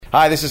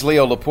Hi, this is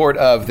Leo Laporte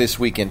of This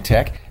Week in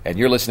Tech, and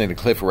you're listening to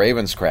Cliff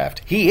Ravenscraft.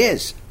 He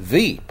is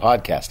the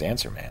podcast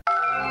answer man.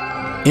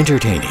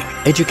 Entertaining,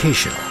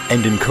 educational,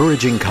 and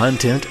encouraging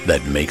content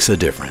that makes a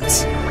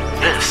difference.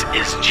 This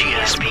is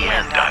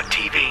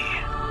GSPN.TV.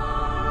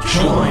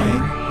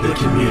 Join the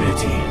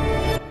community.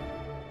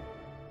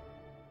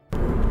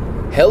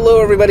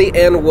 Hello, everybody,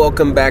 and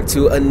welcome back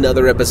to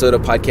another episode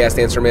of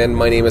Podcast Answer Man.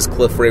 My name is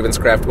Cliff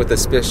Ravenscraft with a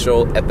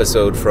special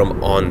episode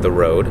from On the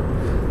Road.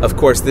 Of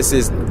course, this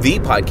is the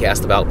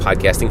podcast about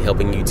podcasting,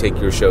 helping you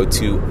take your show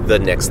to the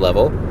next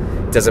level.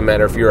 It doesn't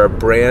matter if you're a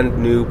brand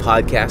new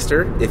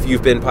podcaster, if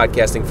you've been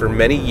podcasting for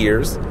many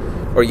years,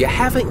 or you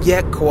haven't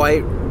yet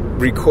quite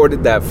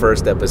recorded that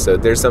first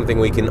episode. There's something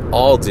we can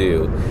all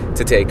do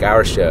to take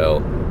our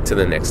show to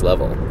the next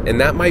level. And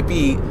that might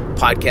be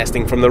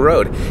podcasting from the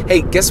road.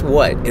 Hey, guess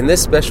what? In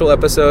this special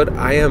episode,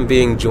 I am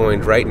being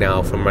joined right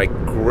now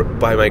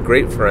by my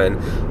great friend,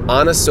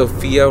 Anna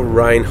Sophia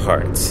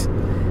Reinhardt.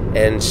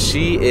 And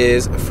she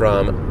is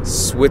from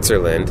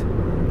Switzerland,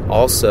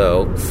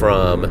 also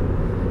from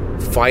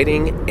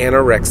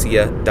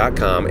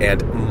fightinganorexia.com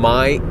and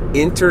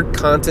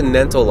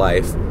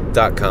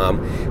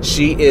myintercontinentallife.com.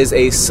 She is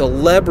a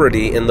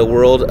celebrity in the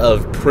world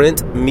of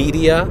print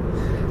media,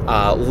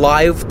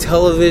 live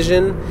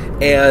television,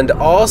 and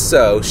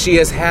also she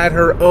has had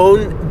her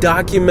own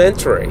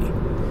documentary.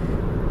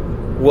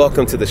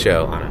 Welcome to the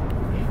show, Anna.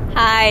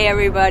 Hi,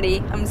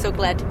 everybody. I'm so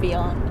glad to be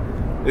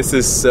on. This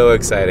is so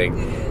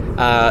exciting.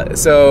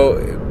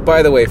 So,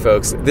 by the way,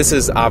 folks, this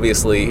is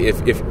obviously,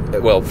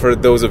 well, for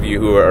those of you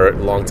who are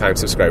longtime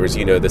subscribers,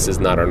 you know this is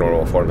not our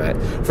normal format.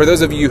 For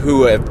those of you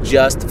who have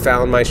just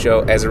found my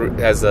show as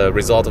a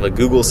result of a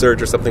Google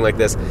search or something like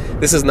this,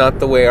 this is not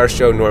the way our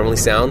show normally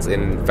sounds.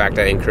 In fact,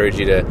 I encourage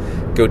you to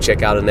go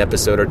check out an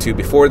episode or two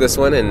before this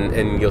one,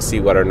 and you'll see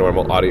what our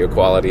normal audio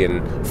quality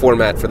and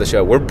format for the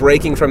show. We're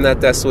breaking from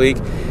that this week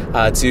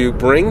to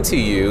bring to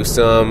you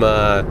some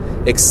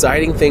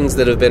exciting things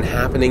that have been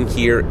happening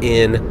here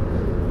in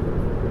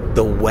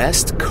the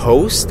West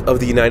Coast of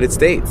the United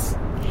States.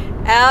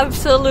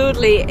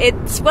 Absolutely.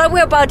 It's what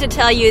we're about to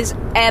tell you is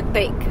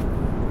epic.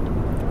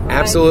 Right?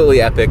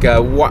 Absolutely epic.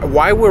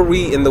 Why were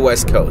we in the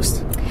West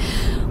Coast?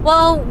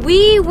 Well,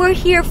 we were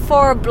here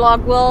for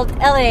BlogWorld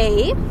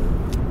LA,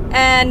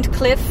 and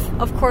Cliff,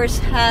 of course,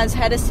 has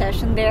had a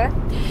session there.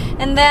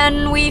 And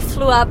then we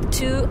flew up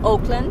to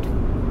Oakland.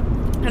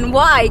 And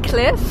why,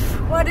 Cliff?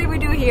 What did we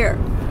do here?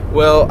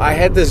 Well, I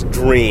had this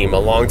dream a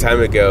long time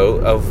ago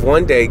of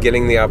one day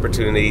getting the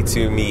opportunity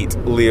to meet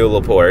Leo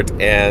Laporte,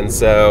 and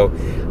so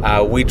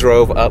we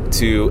drove up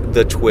to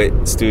the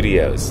TWiT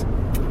studios.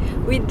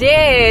 We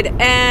did,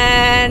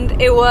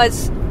 and it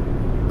was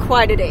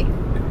quite a day.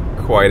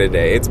 Quite a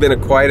day. It's been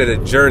quite a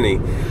journey.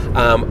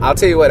 I'll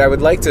tell you what, I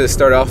would like to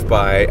start off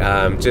by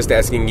just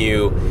asking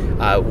you,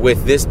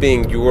 with this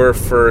being your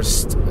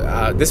first,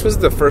 this was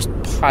the first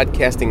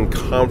podcasting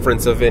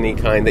conference of any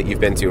kind that you've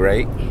been to,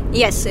 right?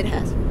 Yes, it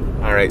has.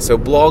 All right, so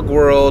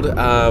BlogWorld,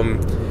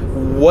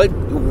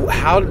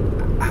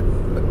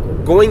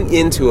 going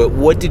into it,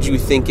 what did you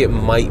think it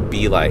might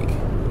be like?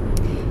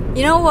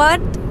 You know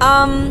what?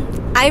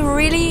 I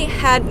really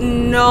had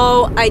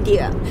no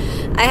idea.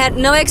 I had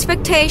no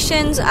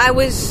expectations. I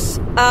was,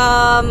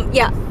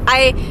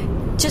 I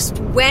just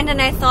went and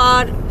I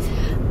thought,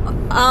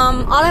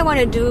 all I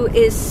want to do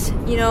is,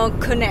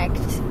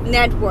 connect,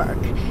 network,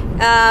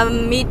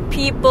 meet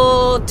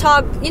people,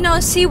 talk,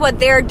 see what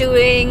they're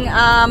doing,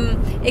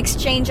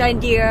 exchange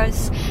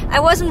ideas. I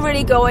wasn't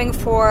really going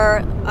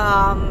for,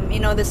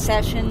 the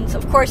sessions.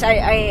 Of course,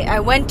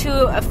 I went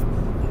to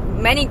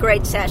many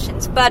great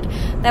sessions, but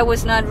that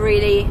was not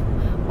really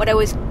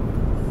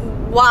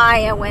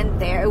why I went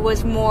there. It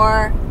was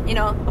more,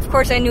 of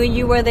course I knew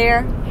you were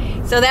there.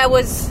 So that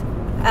was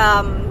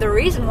the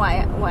reason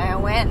why I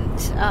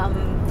went,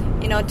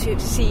 to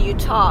see you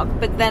talk.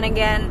 But then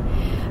again,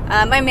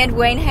 I met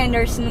Wayne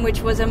Henderson,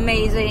 which was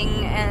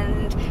amazing,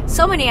 and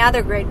so many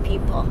other great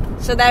people.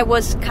 So that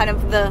was kind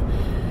of the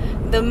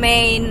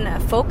main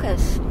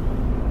focus.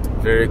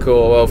 Very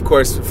cool. Well, of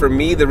course, for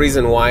me, the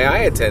reason why I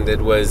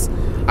attended was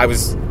I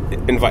was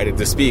invited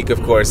to speak,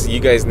 of course. You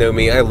guys know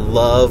me. I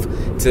love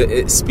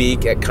to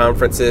speak at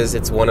conferences.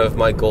 It's one of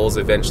my goals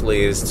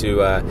eventually is to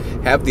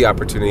have the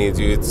opportunity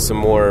to do some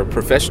more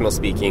professional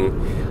speaking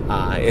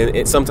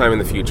sometime in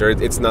the future.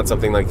 It's not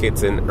something like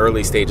it's in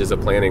early stages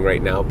of planning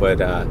right now,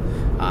 but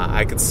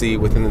I could see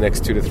within the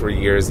next 2 to 3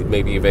 years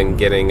maybe even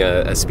getting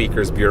a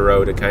speakers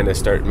bureau to kind of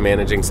start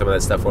managing some of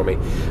that stuff for me.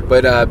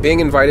 But being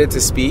invited to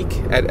speak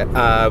at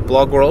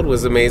BlogWorld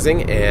was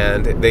amazing,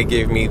 and they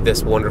gave me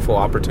this wonderful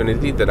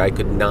opportunity that I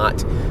could not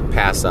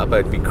pass up.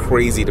 I'd be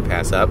crazy to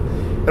pass up.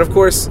 And of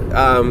course,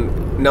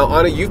 now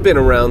Anna, you've been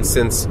around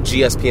since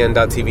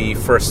GSPN.TV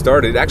first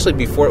started, actually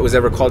before it was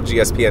ever called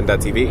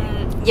GSPN.TV.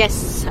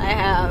 Yes, I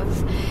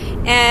have.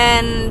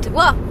 And,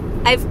 well,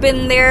 I've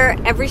been there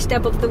every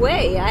step of the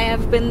way. I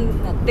have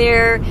been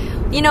there,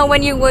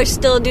 when you were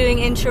still doing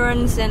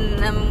insurance,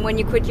 and when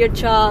you quit your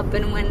job,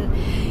 and when,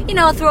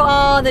 through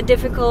all the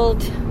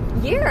difficult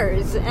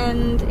years.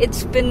 And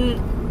it's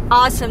been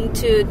awesome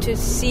to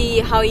see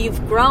how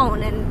you've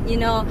grown and,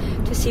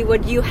 to see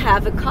what you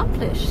have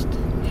accomplished.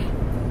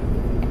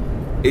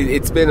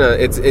 It's been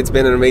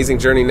an amazing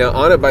journey. Now,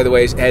 Anna, by the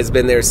way, has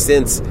been there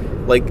since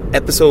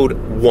episode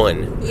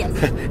 1.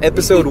 Yes.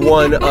 Episode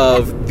 1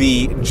 of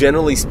the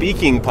Generally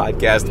Speaking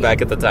podcast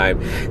back at the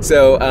time.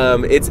 So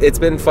it's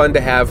been fun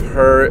to have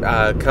her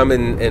come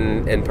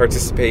and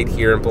participate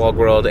here in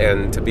BlogWorld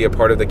and to be a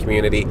part of the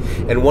community.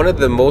 And one of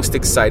the most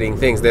exciting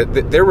things,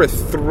 that there were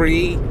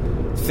 3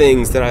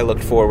 things that I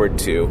looked forward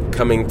to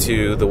coming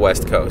to the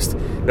West Coast.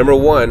 Number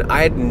 1,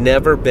 I had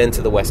never been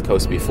to the West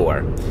Coast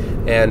before.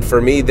 And for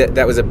me,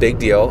 that was a big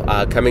deal.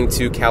 Coming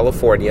to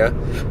California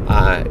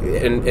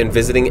and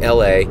visiting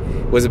LA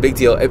was a big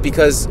deal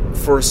because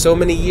for so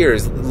many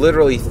years,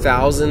 literally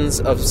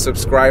thousands of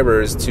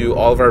subscribers to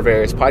all of our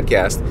various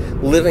podcasts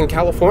live in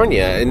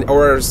California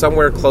or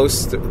somewhere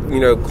close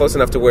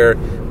enough to where,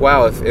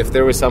 wow, if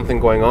there was something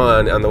going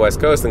on the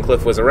West Coast and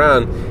Cliff was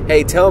around,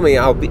 hey, tell me,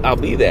 I'll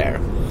be there.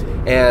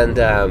 And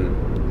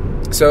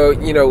so,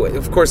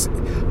 of course,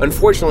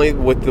 unfortunately,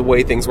 with the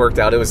way things worked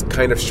out, it was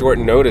kind of short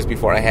notice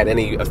before I had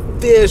any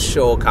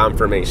official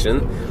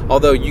confirmation.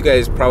 Although you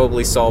guys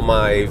probably saw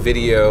my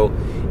video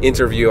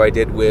interview I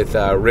did with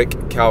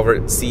Rick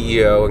Calvert,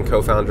 CEO and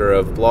co-founder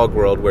of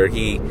BlogWorld, where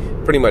he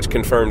pretty much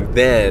confirmed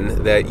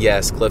then that,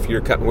 yes, Cliff, we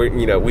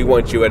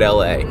want you at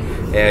LA,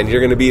 and you're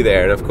going to be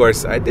there. And, of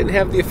course, I didn't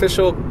have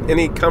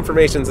any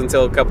confirmations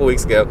until a couple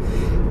weeks ago.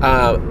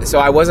 So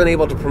I wasn't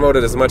able to promote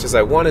it as much as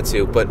I wanted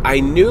to, but I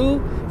knew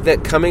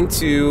that coming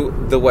to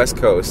the West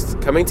Coast,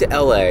 coming to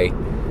LA,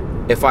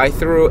 if I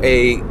threw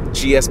a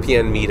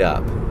GSPN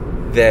meetup,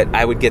 that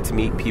I would get to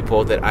meet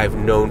people that I've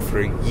known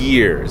for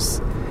years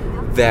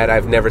that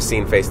I've never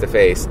seen face to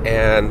face,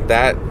 and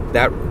that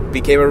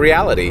became a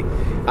reality.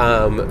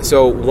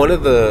 So one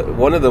of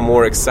the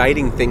more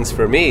exciting things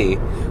for me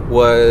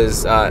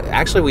was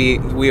actually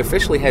we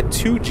officially had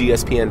 2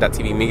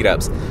 GSPN.TV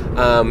meetups.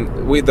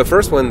 The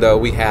first one, though,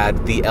 we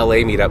had the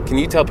LA meetup. Can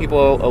you tell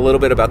people a little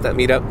bit about that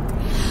meetup?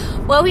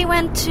 Well, we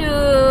went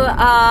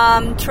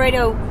to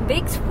Trader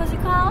Vic's, what's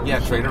it called? Yeah,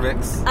 Trader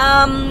Vic's.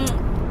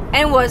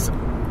 And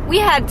we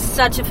had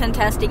such a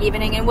fantastic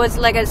evening. It was,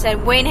 like I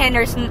said, Wayne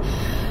Henderson,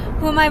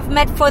 whom I've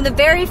met for the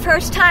very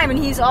first time, and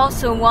he's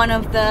also one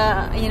of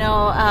the,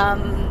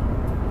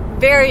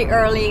 very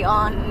early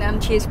on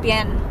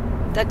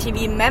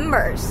GSPN.TV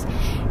members.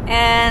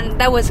 And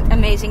that was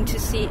amazing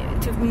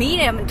to meet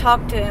him and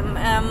talk to him.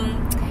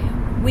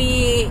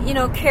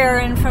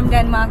 Karen from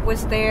Denmark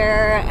was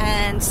there,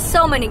 and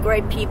so many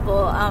great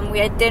people. We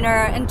had dinner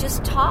and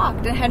just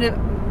talked and had a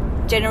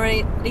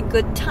generally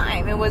good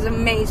time. It was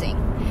amazing.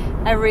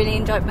 I really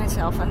enjoyed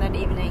myself on that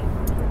evening.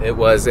 It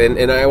was,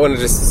 and I want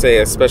to just say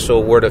a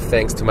special word of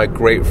thanks to my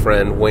great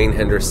friend Wayne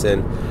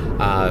Henderson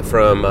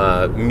from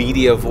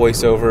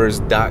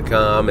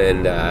MediaVoiceovers.com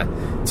and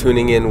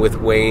Tuning In with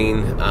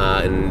Wayne,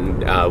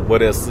 and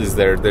what else is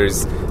there?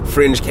 There's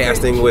Fringe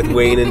Casting with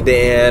Wayne and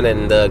Dan,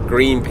 and the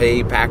Green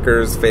Bay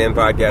Packers fan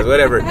podcast,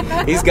 whatever.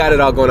 He's got it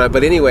all going on.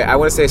 But anyway, I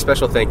want to say a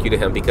special thank you to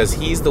him because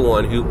he's the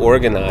one who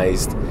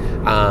organized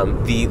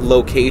the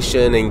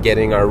location and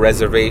getting our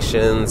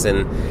reservations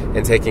and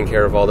taking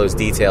care of all those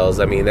details.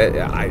 I mean,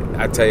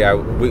 I tell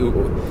you,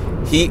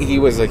 he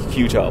was a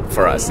huge help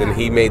for us, and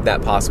he made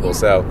that possible.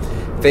 So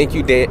thank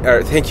you,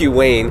 thank you,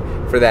 Wayne,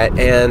 for that.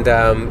 And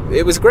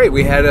it was great.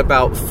 We had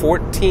about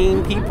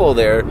 14 people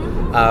there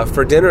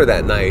for dinner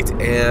that night,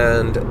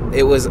 and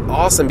it was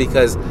awesome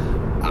because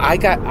I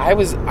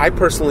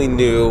personally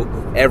knew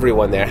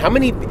everyone there. How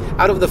many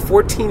out of the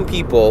 14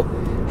 people?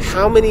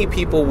 How many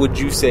people would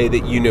you say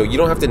that you knew? You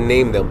don't have to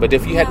name them, but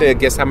if you had to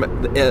guess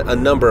a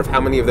number of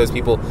how many of those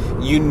people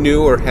you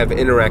knew or have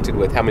interacted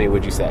with, how many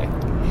would you say?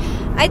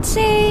 I'd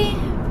say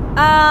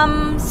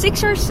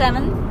 6 or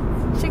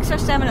 7. 6 or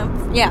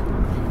 7. Yeah.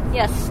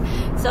 Yes.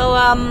 So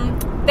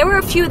there were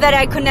a few that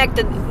I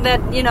connected that,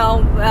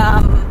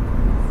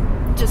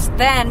 just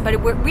then,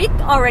 but we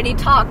already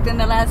talked in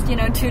the last,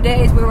 2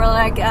 days. We were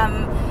like...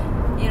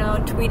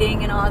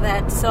 tweeting and all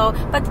that. So,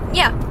 but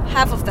yeah,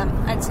 half of them,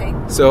 I'd say.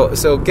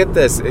 So get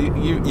this.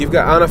 You've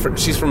got Anna.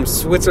 She's from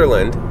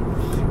Switzerland,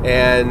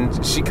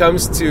 and she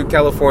comes to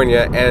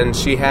California, and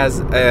she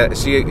has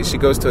she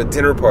goes to a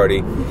dinner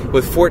party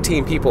with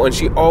 14 people, and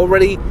she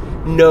already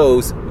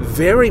knows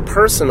very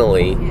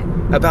personally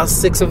about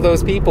 6 of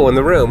those people in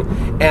the room.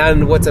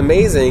 And what's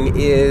amazing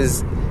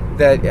is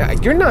that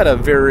you're not a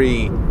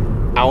very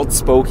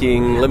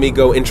outspoken, let me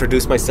go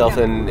introduce myself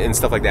and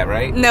stuff like that,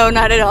 right? No,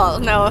 not at all.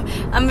 No,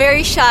 I'm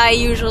very shy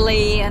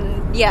usually, and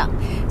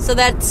so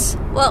that's,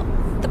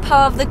 the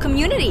power of the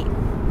community,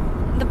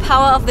 the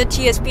power of the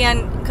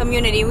GSPN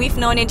community. We've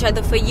known each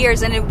other for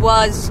years, and it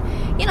was,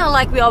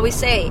 like we always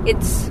say,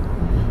 it's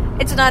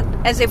not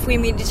as if we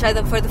meet each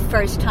other for the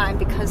first time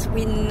because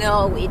we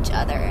know each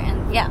other,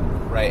 and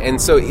right. And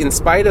so in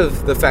spite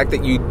of the fact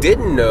that you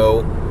didn't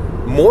know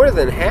more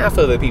than half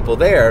of the people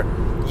there,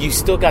 you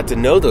still got to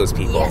know those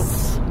people.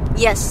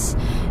 Yes.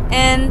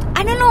 And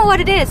I don't know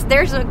what it is.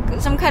 There's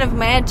some kind of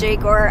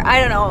magic, or I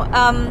don't know.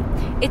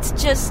 It's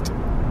just,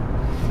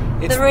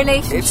 the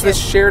relationship. It's the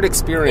shared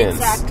experience.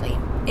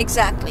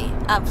 Exactly.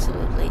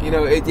 Absolutely.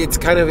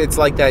 It's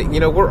like that.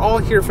 We're all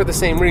here for the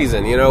same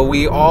reason.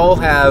 We all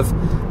have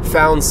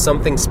found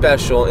something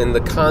special in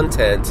the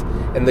content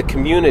and the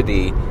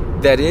community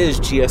that is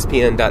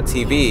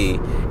GSPN.TV.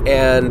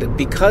 And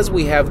because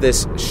we have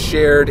this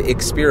shared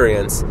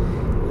experience,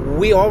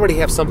 we already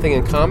have something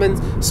in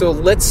common. So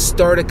let's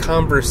start a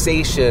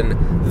conversation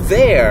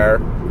there,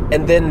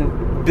 and then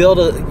build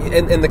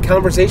and the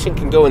conversation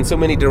can go in so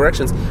many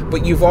directions,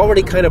 but you've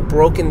already kind of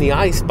broken the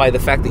ice by the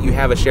fact that you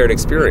have a shared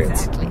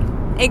experience.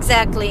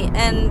 Exactly.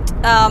 And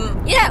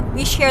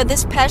we share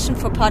this passion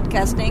for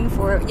podcasting,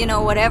 for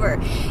whatever,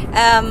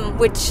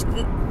 which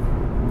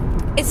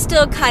is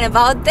still kind of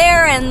out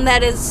there, and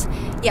that is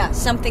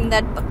something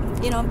that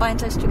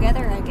binds us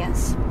together, I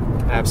guess.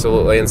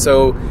 Absolutely. And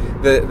so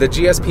the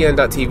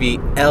GSPN.TV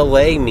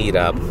LA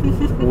meetup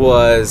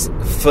was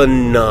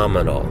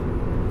phenomenal.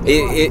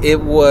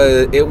 It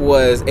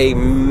was a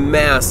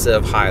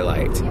massive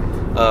highlight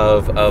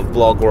of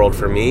BlogWorld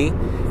for me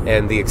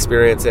and the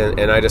experience.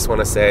 And I just want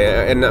to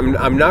say, and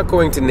I'm not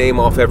going to name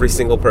off every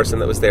single person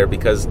that was there,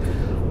 because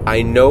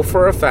I know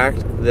for a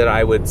fact that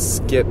I would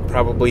skip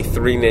probably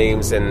 3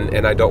 names,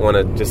 and I don't want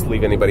to just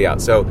leave anybody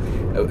out. So,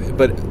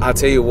 but I'll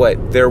tell you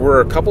what, there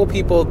were a couple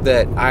people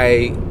that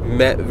I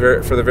met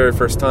for the very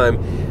first time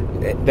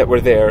that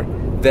were there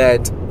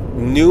that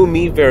knew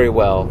me very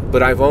well,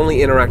 but I've only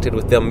interacted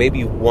with them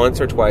maybe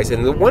once or twice.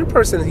 And the one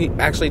person, he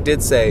actually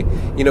did say,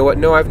 you know what,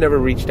 no, I've never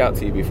reached out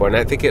to you before. And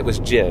I think it was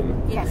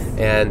Jim. Yes.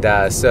 And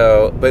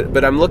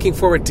but I'm looking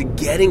forward to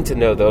getting to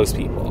know those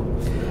people.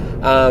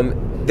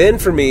 Then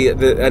for me,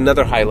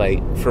 another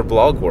highlight for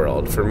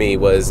BlogWorld for me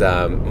was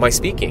my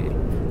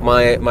speaking,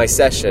 my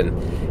session.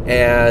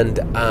 And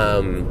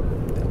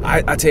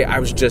I tell you, I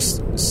was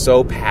just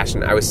so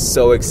passionate. I was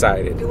so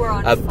excited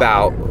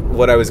about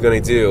what I was going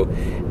to do.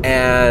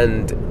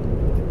 And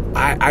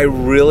I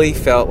really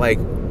felt like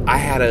I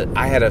had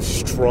a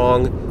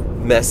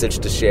strong message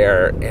to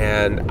share,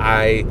 and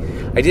I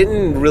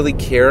didn't really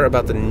care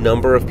about the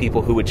number of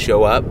people who would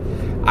show up.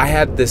 I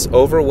had this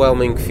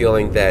overwhelming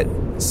feeling that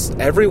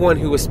everyone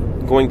who was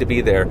going to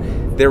be there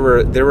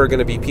were going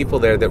to be people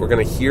there that were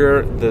going to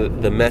hear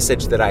the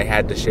message that I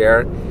had to share,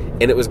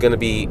 and it was going to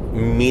be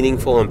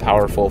meaningful and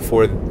powerful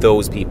for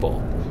those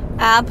people.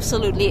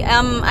 Absolutely.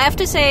 I have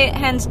to say,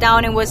 hands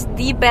down, it was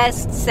the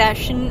best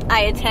session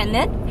I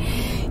attended.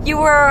 You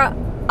were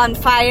on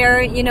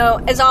fire,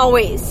 as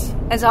always.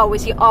 As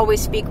always, you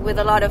always speak with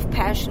a lot of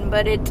passion.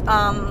 But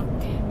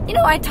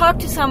I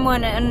talked to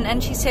someone,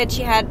 and she said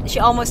she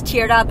almost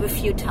teared up a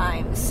few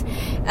times,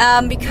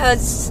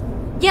 because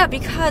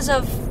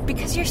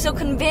you're so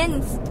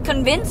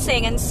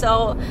convincing and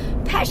so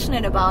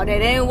passionate about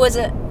it. And it was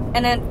a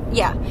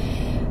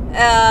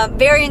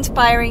very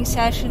inspiring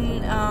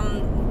session.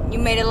 You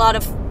made a lot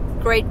of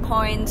great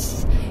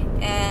points,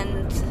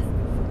 and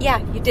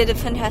you did a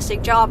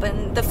fantastic job.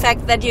 And the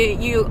fact that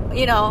you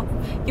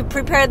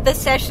prepared the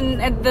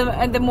session at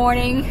the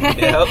morning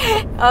of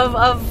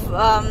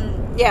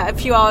a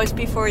few hours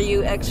before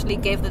you actually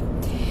gave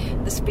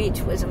the speech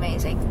was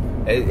amazing.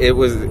 It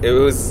was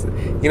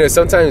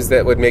sometimes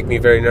that would make me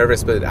very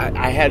nervous, but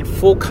I had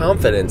full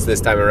confidence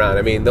this time around.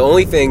 I mean, the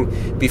only thing,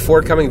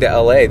 before coming to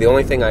LA, the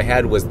only thing I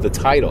had was the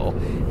title.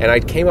 And I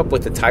came up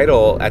with the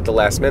title at the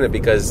last minute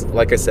because,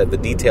 like I said, the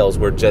details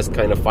were just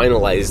kind of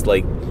finalized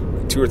like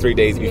 2 or 3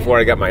 days before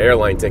I got my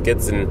airline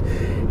tickets, and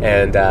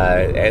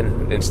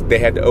they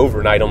had to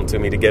overnight them to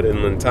me to get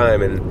in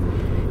time.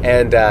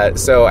 And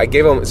so I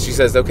gave them, she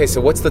says, okay,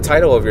 so what's the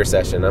title of your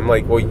session? I'm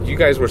like, well, you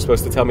guys were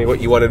supposed to tell me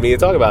what you wanted me to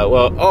talk about.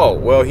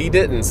 Well, he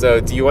didn't.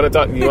 So do you want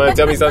to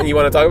tell me something you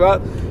want to talk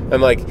about?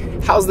 I'm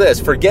like, how's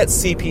this? Forget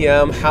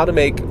CPM, how to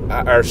make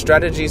our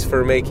strategies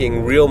for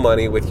making real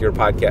money with your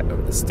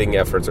podcasting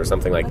efforts or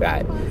something like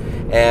that.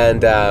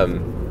 And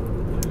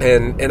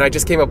I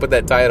just came up with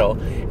that title.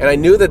 And I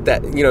knew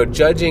that,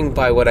 judging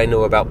by what I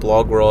know about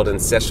BlogWorld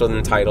and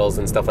session titles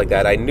and stuff like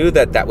that, I knew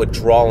that would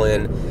draw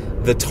in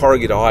the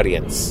target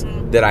audience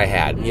that I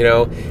had,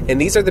 and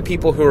these are the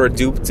people who are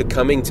duped to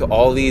coming to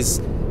all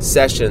these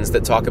sessions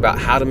that talk about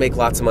how to make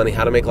lots of money,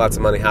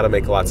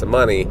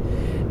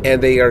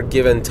 and they are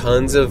given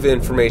tons of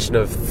information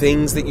of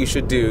things that you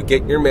should do.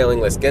 Get your mailing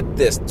list, get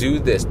this, do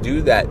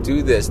that,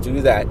 do this,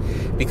 do that,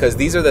 because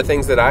these are the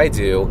things that I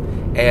do,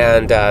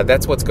 and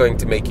that's what's going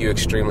to make you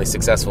extremely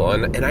successful.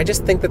 And I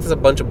just think that there's a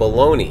bunch of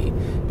baloney,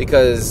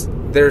 because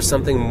there's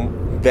something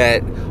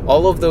that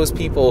all of those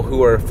people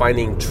who are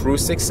finding true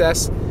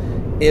success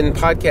in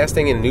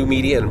podcasting and new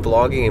media and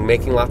blogging and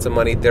making lots of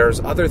money, there's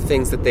other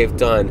things that they've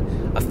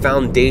done, a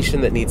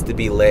foundation that needs to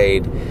be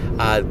laid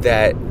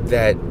that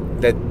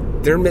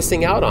they're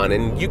missing out on.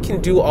 And you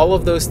can do all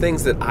of those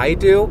things that I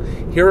do.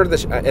 Here are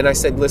and I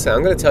said, listen,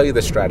 I'm going to tell you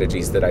the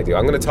strategies that I do.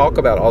 I'm going to talk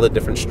about all the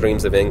different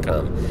streams of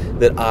income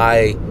that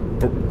I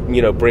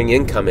bring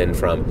income in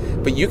from.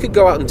 But you could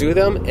go out and do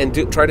them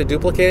and try to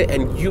duplicate it,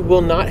 and you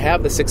will not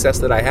have the success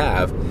that I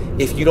have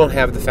if you don't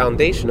have the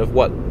foundation of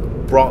what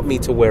brought me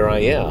to where I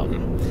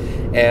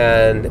am.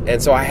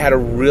 And so I had a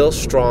real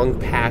strong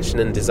passion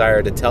and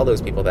desire to tell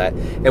those people that.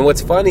 And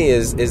what's funny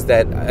is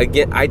that,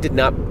 again, I did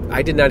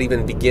not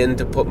even begin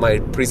to put my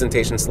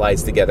presentation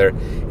slides together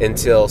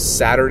until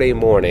Saturday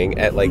morning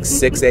at like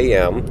 6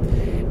 a.m.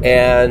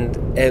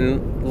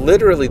 And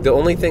literally the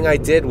only thing I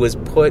did was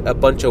put a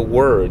bunch of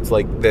words,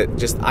 like that,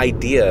 just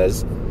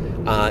ideas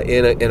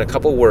in a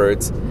couple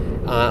words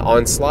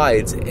on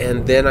slides.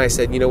 And then I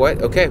said, you know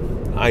what? Okay,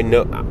 I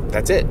know,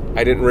 that's it.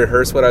 I didn't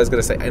rehearse what I was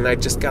going to say. And I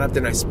just got up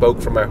there and I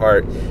spoke from my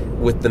heart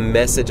with the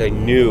message I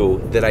knew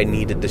that I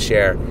needed to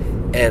share.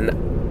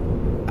 And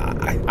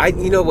I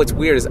you know, what's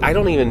weird is I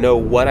don't even know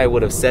what I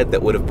would have said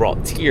that would have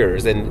brought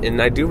tears.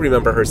 And I do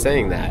remember her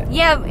saying that.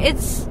 Yeah,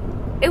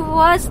 it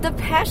was the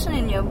passion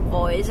in your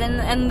voice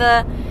and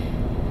the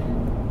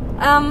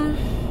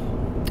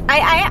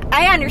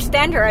I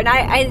understand her, and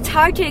it's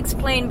hard to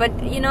explain,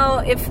 but you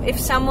know, if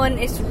someone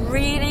is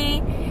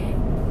really,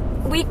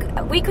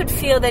 we could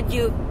feel that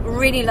you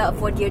really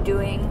love what you're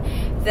doing,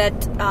 that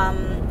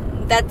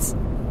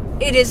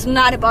it is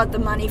not about the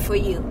money for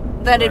you,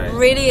 that Right. it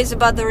really is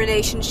about the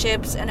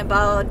relationships and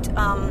about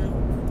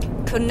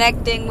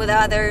connecting with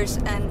others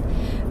and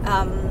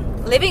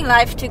living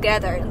life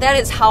together. That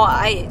is how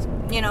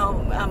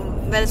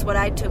that is what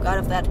I took out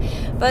of that.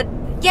 But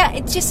yeah,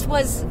 it just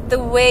was the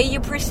way you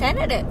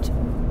presented it.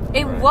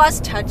 It was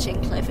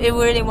touching, Cliff. It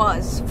really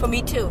was. For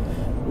me too.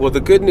 Well,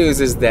 the good news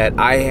is that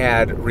I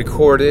had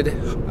recorded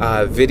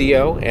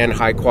video and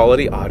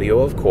high-quality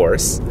audio, of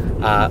course,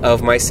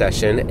 of my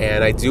session,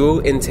 and I do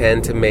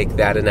intend to make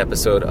that an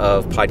episode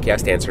of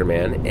Podcast Answer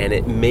Man, and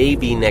it may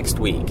be next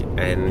week,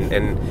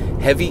 and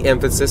heavy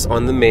emphasis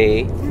on the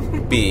may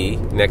be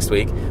next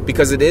week,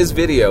 because it is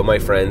video, my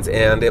friends,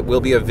 and it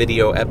will be a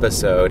video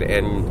episode,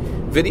 and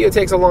video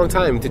takes a long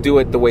time to do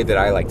it the way that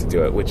I like to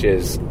do it, which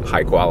is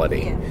high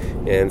quality. Yeah.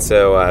 And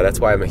so that's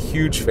why I'm a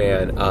huge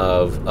fan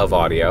of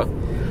audio.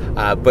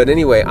 But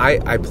anyway,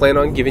 I plan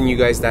on giving you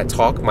guys that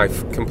talk, my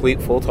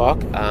complete full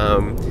talk.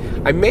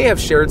 I may have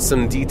shared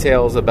some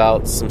details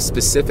about some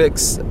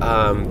specifics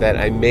that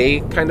I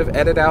may kind of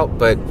edit out,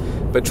 but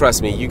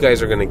trust me, you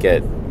guys are going to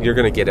get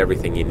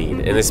everything you need,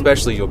 and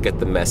especially you'll get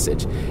the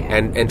message.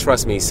 And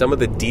trust me, some of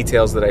the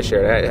details that I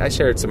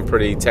shared some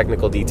pretty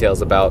technical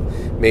details about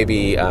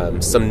maybe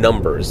some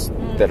numbers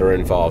that are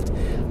involved,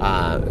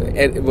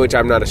 and which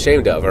I'm not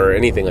ashamed of or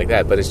anything like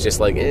that, but it's just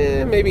like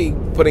maybe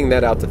putting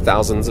that out to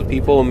thousands of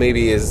people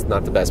maybe is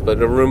not the best,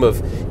 but a room of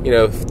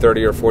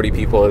 30 or 40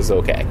 people is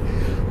okay.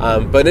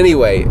 But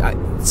anyway,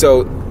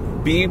 so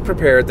be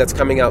prepared. That's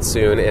coming out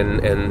soon,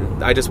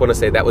 and I just want to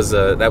say that was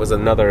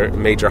another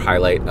major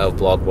highlight of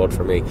BlogWorld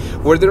for me.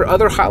 Were there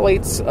other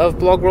highlights of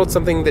BlogWorld?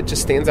 Something that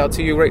just stands out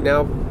to you right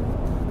now?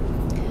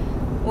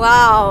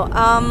 Wow.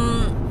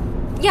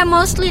 Yeah,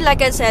 mostly,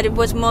 like I said, it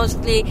was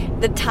mostly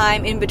the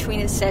time in between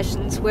the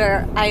sessions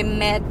where I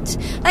met,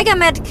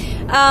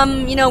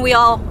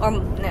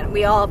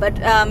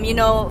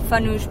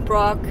 Farnoosh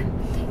Brock,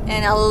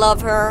 and I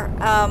love her.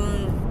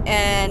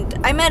 And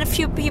I met a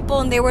few people,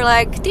 and they were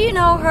like, "Do you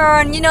know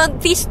her?" And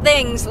these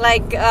things,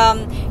 like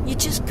you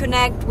just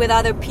connect with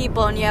other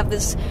people, and you have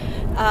this.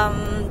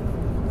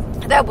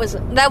 That was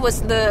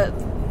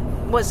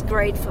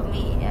great for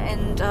me,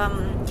 and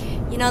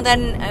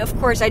then of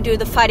course I do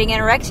the Fighting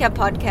Anorexia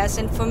podcast,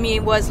 and for me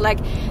it was like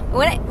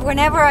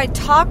whenever I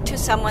talked to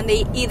someone,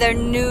 they either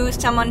knew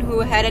someone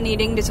who had an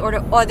eating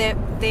disorder or they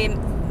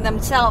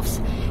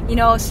themselves,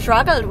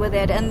 struggled with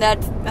it, and that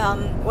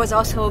was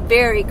also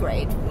very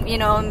great.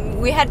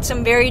 We had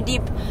some very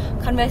deep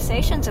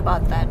conversations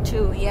about that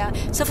too. Yeah.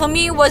 So for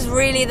me, it was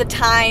really the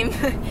time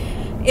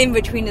in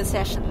between the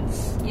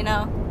sessions.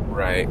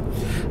 Right.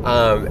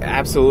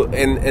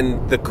 Absolutely.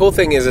 And the cool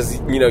thing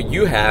is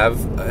you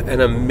have an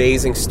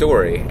amazing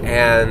story,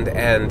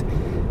 and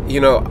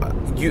you,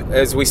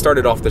 as we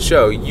started off the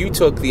show, you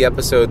took the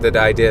episode that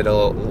I did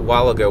a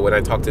while ago when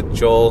I talked to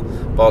Joel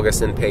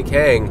Bogus and Pei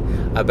Kang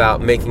about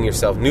making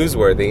yourself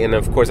newsworthy, and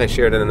of course I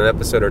shared it in an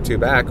episode or two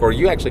back, or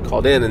you actually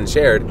called in and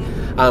shared.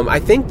 I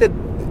think that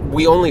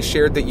we only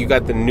shared that you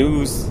got the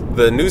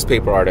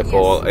newspaper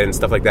article, yes, and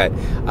stuff like that,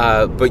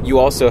 but you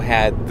also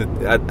had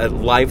a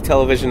live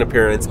television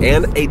appearance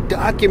and a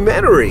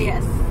documentary.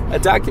 Yes. A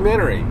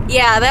documentary.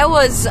 Yeah, that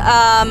was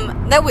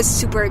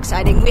super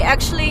exciting.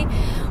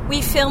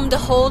 We filmed the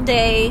whole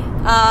day,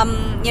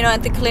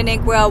 at the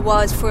clinic where I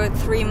was for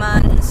 3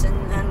 months, and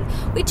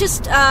we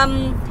just,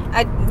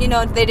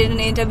 they did an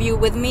interview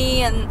with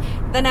me, and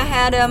then I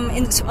had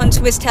on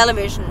Swiss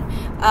television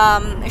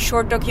a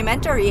short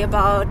documentary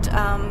about,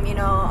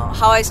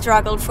 how I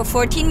struggled for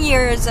 14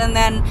 years, and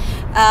then,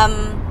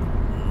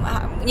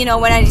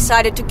 when I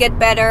decided to get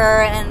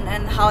better,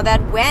 and how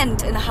that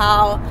went, and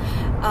how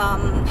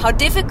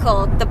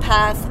difficult the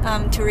path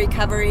to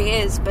recovery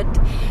is, but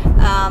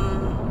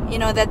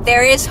that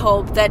there is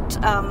hope, that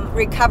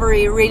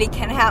recovery really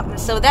can happen.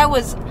 So that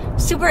was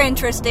super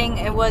interesting.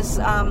 It was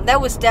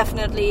that was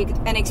definitely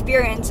an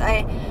experience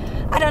I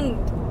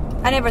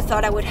never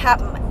thought I would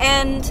happen.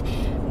 And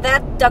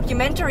that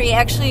documentary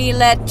actually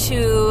led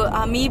to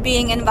me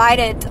being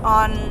invited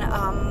on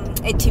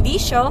a TV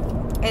show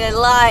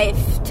live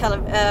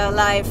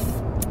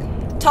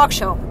talk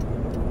show.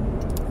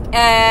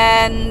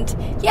 And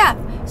yeah,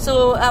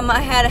 so I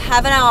had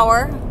half an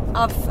hour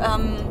of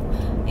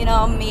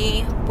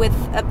me with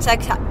a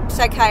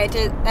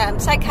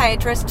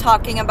psychiatrist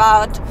talking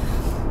about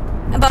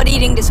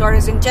eating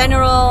disorders in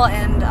general,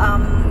 and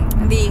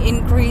the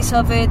increase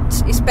of it,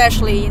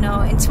 especially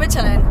in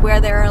Switzerland,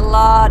 where there are a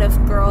lot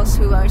of girls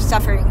who are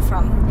suffering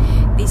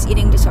from these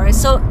eating disorders.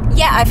 So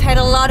yeah, I've had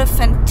a lot of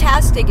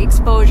fantastic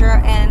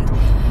exposure, and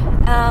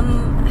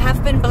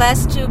have been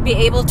blessed to be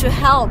able to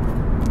help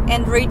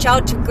and reach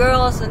out to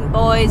girls and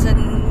boys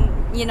and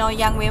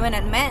young women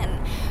and men,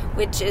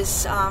 which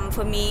is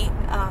for me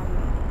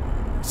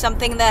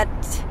something that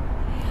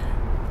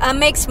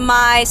makes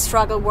my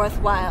struggle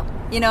worthwhile.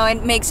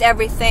 It makes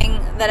everything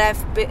that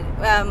I've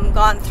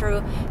gone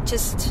through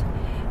just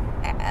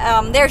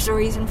there's a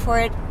reason for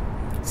it.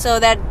 So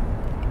that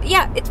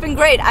it's been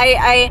great.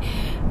 I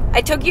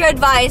took your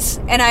advice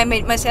and I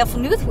made myself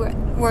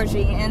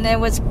newsworthy, and that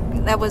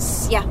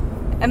was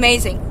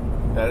amazing.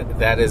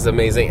 That is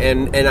amazing,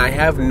 and I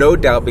have no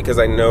doubt, because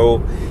I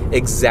know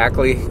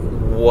exactly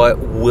what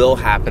will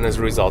happen as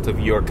a result of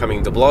your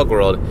coming to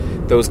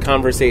BlogWorld. Those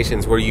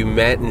conversations where you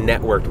met and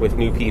networked with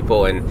new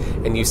people,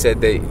 and you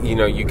said that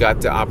you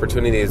got the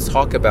opportunity to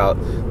talk about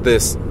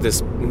this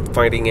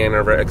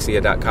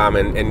findinganorexia.com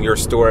and your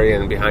story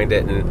and behind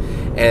it,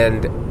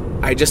 and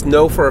I just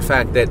know for a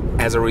fact that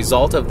as a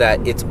result of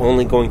that, it's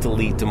only going to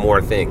lead to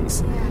more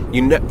things.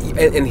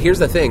 And here's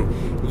the thing: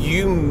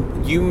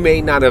 you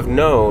may not have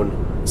known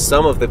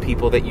some of the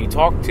people that you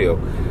talk to,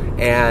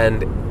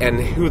 and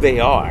who they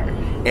are,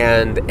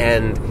 and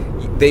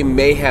they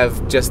may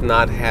have just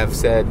not have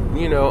said,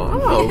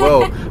 oh,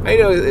 well, I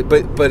know,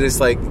 but it's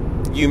like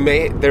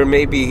there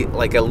may be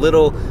like a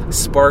little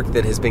spark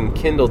that has been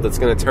kindled that's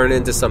going to turn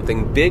into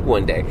something big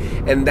one day.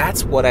 And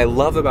that's what I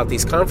love about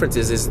these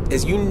conferences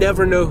is you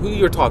never know who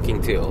you're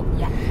talking to.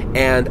 Yeah.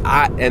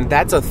 And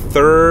that's a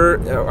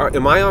third.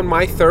 Am I on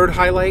my third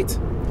highlight?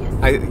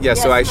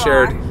 Yes. So I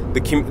shared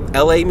the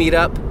LA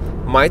meetup,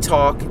 my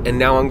talk, and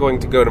now I'm going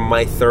to go to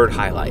my third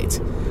highlight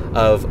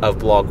of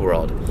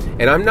BlogWorld.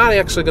 And I'm not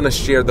actually going to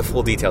share the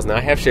full details. Now,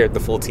 I have shared the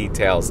full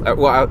details.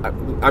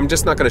 I'm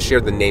just not going to share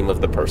the name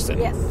of the person.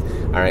 Yes.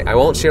 All right, I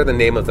won't share the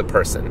name of the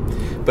person,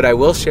 but I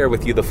will share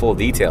with you the full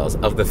details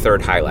of the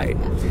third highlight.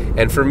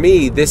 And for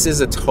me, this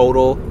is a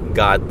total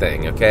God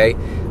thing, okay?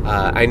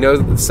 I know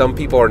that some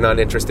people are not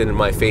interested in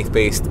my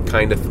faith-based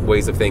kind of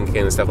ways of thinking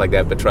and stuff like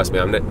that, but trust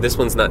me, this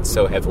one's not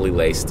so heavily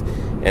laced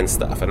and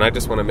stuff. And I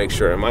just want to make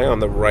sure, am I on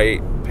the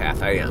right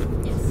path? I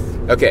am. Yes.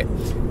 Okay.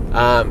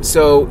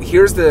 So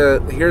here's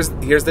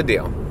the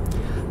deal.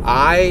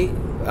 I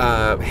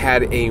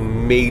had a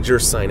major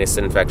sinus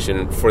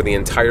infection for the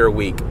entire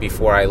week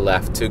before I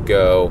left to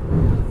go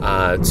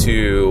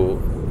to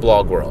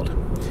BlogWorld,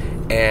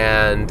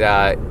 and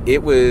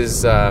it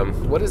was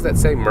what does that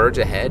say? Merge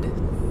ahead.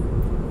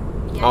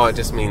 Yes. Oh, it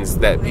just means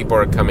that people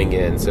are coming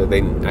in, so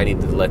I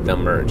need to let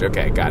them merge.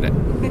 Okay, got it.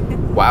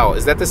 Wow,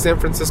 is that the San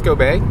Francisco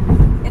Bay?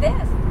 It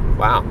is.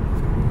 Wow.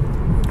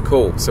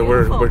 Cool. So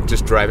we're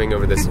just driving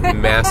over this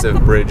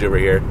massive bridge over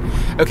here.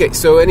 Okay,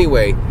 so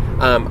anyway,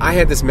 I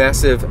had this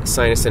massive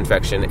sinus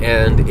infection,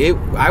 and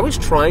I was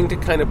trying to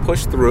kind of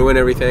push through and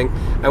everything.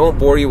 I won't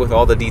bore you with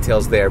all the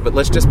details there, but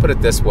let's just put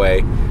it this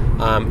way.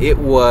 It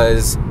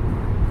was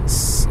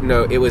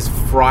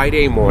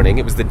Friday morning.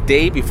 It was the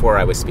day before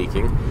I was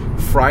speaking.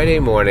 Friday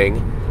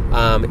morning,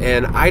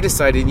 and I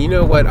decided, you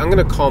know what, I'm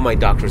going to call my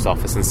doctor's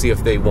office and see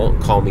if they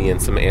won't call me in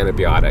some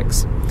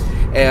antibiotics.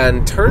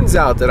 And turns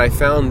out that I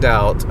found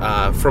out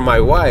from my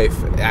wife,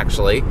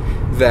 actually,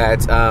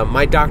 that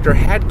my doctor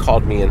had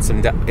called me in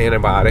some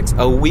antibiotics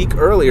a week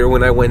earlier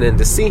when I went in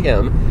to see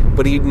him,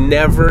 but he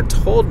never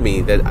told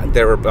me that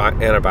there were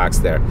antibiotics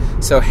there.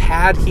 So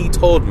had he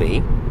told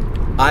me,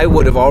 I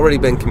would have already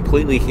been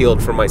completely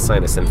healed from my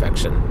sinus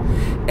infection.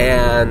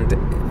 And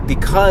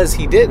because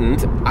he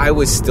didn't, I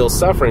was still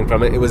suffering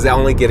from it. It was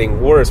only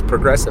getting worse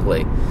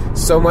progressively.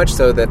 So much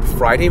so that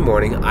Friday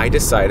morning, I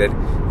decided,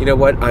 you know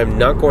what, I'm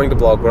not going to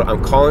BlogWorld.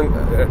 I'm calling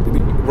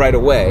right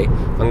away.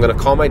 I'm going to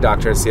call my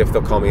doctor and see if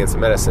they'll call me in some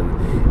medicine,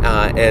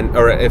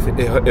 or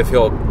if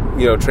he'll,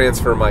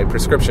 transfer my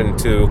prescription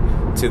to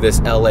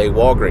this LA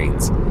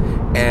Walgreens.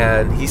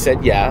 And he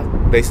said, yeah.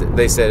 They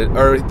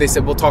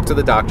said, we'll talk to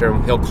the doctor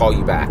and he'll call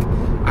you back.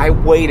 I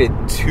waited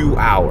 2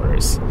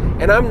 hours.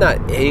 And I'm not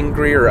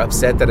angry or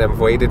upset that I've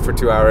waited for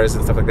 2 hours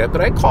and stuff like that,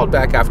 but I called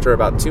back after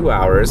about 2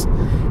 hours,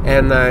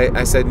 and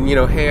I said,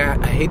 hey,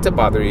 I hate to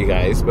bother you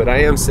guys, but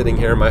I am sitting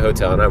here in my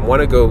hotel, and I want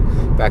to go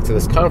back to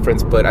this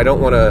conference, but I don't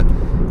want to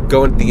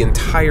go the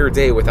entire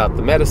day without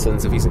the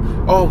medicines. If he's,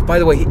 oh, by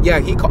the way, he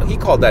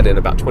called that in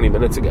about 20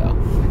 minutes ago.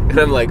 And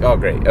I'm like, oh,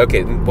 great.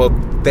 Okay, well,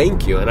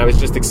 thank you. And I was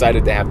just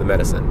excited to have the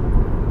medicine.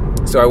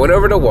 So I went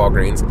over to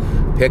Walgreens,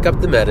 pick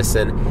up the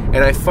medicine,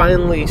 and I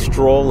finally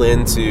stroll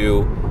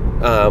into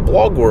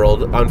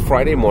BlogWorld on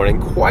Friday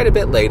morning, quite a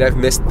bit late. I've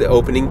missed the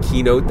opening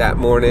keynote that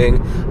morning.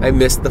 I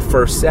missed the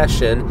first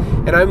session,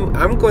 and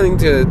I'm going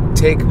to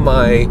take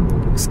my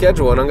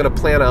schedule, and I'm going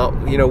to plan out,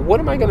 what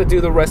am I going to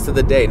do the rest of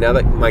the day now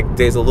that my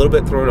day's a little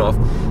bit thrown off.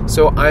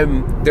 So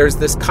there's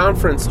this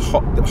conference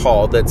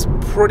hall that's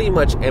pretty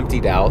much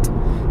emptied out.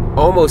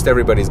 Almost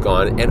everybody's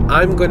gone, and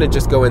I'm going to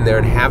just go in there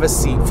and have a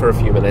seat for a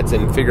few minutes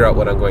and figure out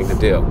what I'm going to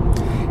do.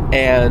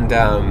 And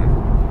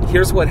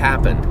here's what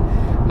happened.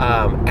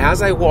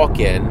 As I walk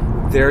in,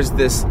 there's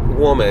this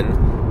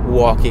woman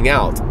walking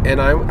out,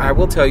 and I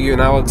will tell you,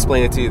 and I will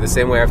explain it to you the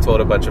same way I've told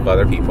a bunch of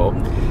other people,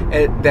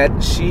 and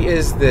that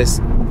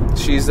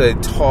she's a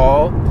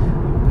tall,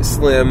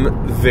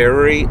 slim,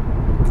 very,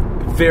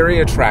 very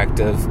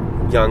attractive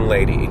young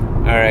lady.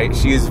 All right,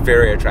 she is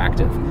very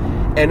attractive.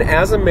 And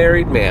as a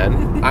married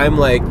man, I'm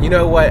like, you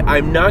know what?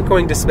 I'm not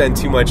going to spend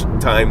too much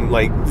time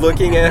like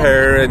looking at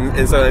her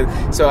and so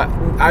on. So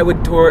I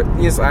would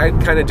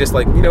I'd kind of just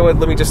like, you know what?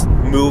 Let me just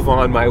move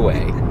on my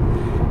way.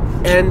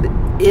 And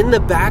in the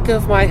back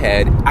of my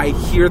head, I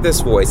hear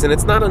this voice, and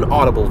it's not an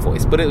audible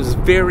voice, but it was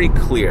very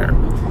clear.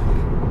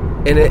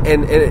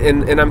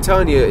 And I'm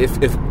telling you,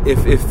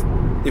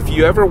 if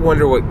you ever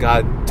wonder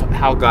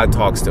how God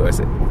talks to us,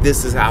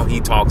 this is how He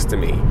talks to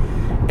me.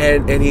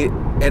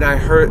 And I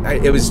heard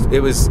this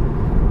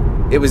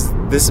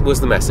was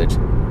the message: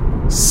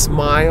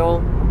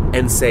 smile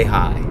and say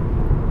hi.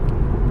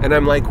 And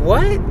I'm like,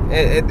 what?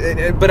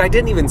 But I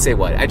didn't even say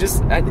what.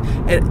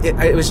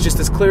 It was just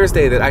as clear as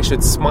day that I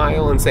should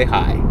smile and say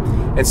hi.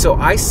 And so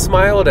I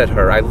smiled at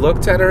her. I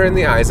looked at her in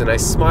the eyes, and I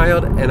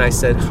smiled and I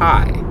said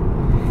hi.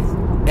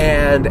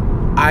 And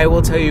I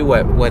will tell you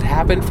what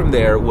happened from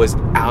there was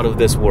out of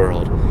this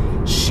world.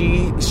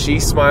 She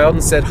smiled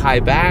and said hi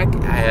back,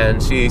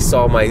 and she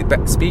saw my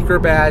speaker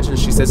badge, and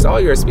she says, "Oh,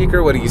 you're a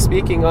speaker. What are you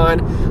speaking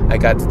on?" I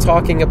got to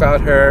talking about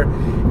her,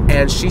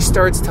 and she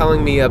starts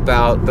telling me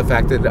about the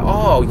fact that,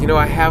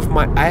 I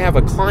have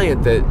a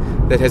client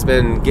that has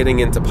been getting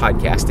into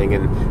podcasting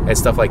and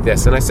stuff like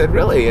this. And I said,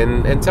 "Really?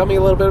 And tell me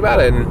a little bit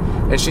about it."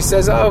 And she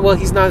says, "Oh, well,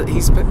 he's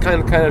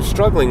kind of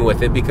struggling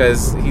with it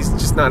because he's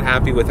just not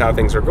happy with how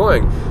things are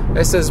going."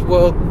 I says,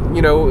 "Well,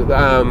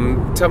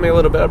 tell me a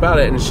little bit about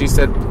it." And she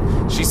said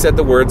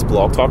the words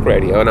Blog Talk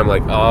Radio, and I'm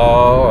like,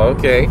 "Oh,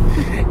 okay."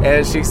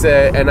 And she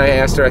said, and I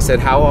asked her, I said,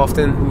 "How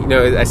often?"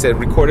 I said,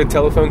 "Recorded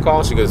telephone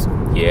call." She goes,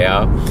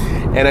 "Yeah."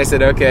 And I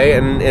said, "Okay."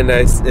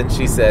 And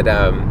she said,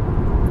 I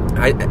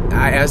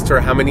asked her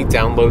how many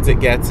downloads it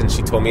gets, and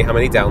she told me how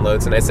many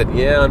downloads. And I said,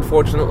 "Yeah,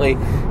 unfortunately,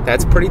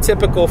 that's pretty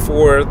typical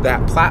for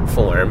that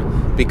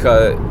platform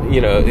because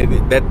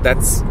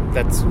that's."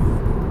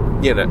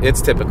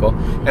 It's typical.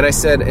 And I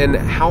said, "And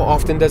how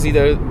often does he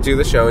do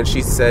the show?" And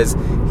she says,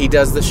 "He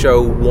does the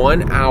show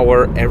 1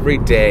 hour every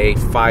day,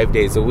 5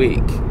 days a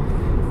week."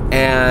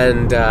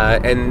 And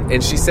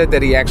she said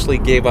that he actually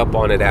gave up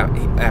on it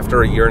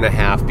after a year and a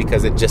half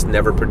because it just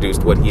never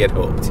produced what he had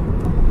hoped.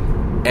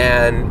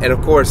 And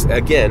of course,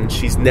 again,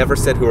 she's never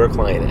said who her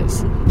client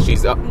is.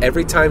 She's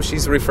every time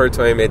she's referred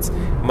to him, it's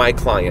my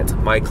client.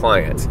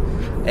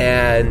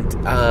 And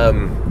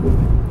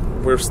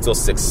we're still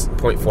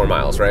 6.4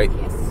 miles, right?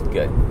 Yes.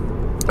 Good.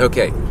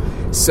 Okay.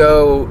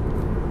 So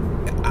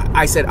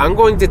I said, I'm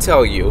going to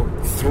tell you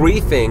 3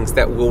 things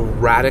that will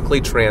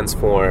radically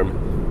transform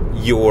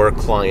your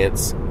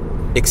client's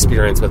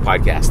experience with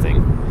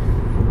podcasting.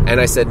 And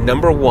I said,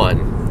 number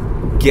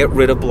 1, get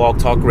rid of Blog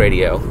Talk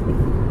Radio.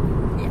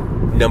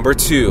 Number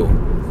 2,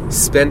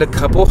 spend a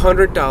couple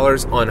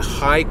 $100s on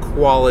high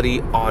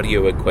quality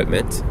audio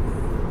equipment.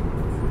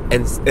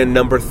 And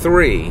number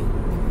 3,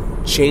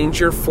 change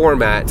your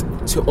format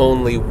to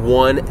only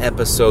 1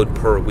 episode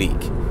per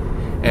week.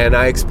 And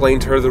I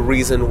explained to her the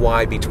reason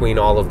why between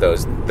all of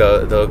those.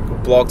 The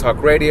Blog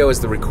Talk Radio is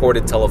the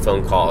recorded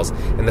telephone calls,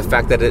 and the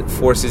fact that it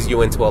forces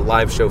you into a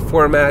live show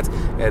format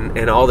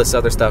and all this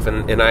other stuff.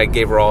 And I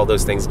gave her all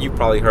those things. You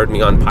probably heard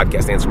me on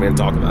Podcast Answer Man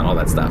talk about all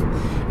that stuff.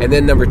 And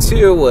then number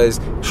 2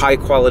 was high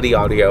quality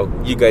audio.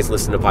 You guys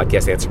listen to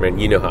Podcast Answer Man.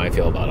 You know how I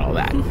feel about all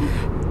that.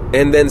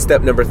 And then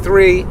step number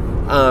 3,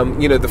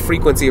 the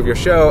frequency of your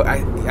show.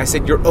 I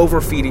said you're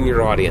overfeeding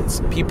your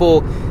audience.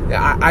 People,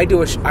 I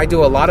do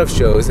a lot of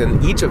shows,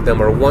 and each of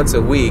them are once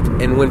a week.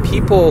 And when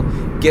people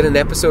get an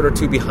episode or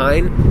 2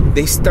 behind,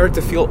 they start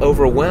to feel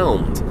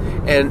overwhelmed,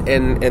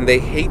 and they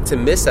hate to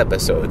miss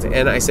episodes.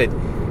 And I said,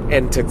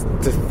 and to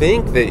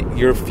think that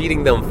you're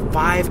feeding them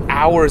 5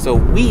 hours a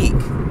week,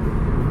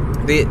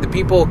 the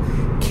people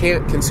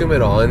can't consume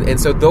it all. And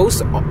so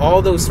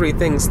all those 3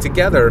 things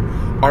together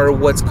are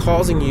what's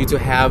causing you to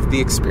have the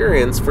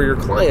experience for your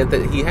client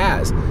that he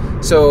has.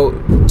 So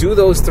do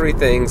those 3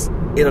 things,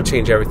 it'll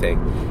change everything.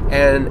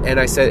 And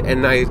I said,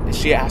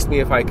 she asked me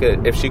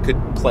if she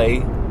could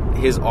play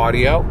his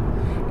audio.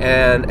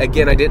 And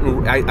again,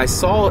 I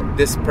saw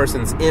this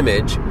person's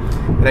image,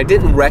 and I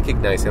didn't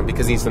recognize him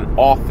because he's an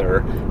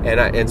author,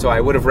 and so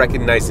I would have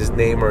recognized his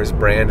name or his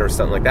brand or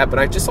something like that. But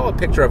I just saw a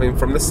picture of him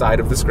from the side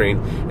of the screen,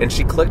 and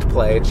she clicked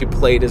play, and she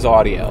played his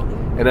audio,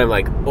 and I'm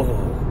like,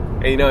 oh.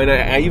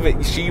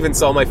 And she even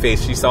saw my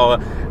face. She saw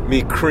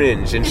me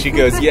cringe, and she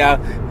goes, "Yeah."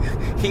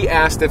 He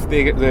asked if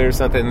there's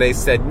something, and they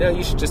said, "No,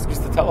 you should just use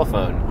the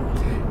telephone."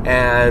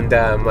 And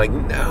I'm like,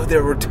 no, they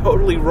were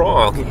totally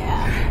wrong.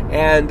 Yeah.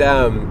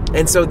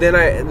 And so then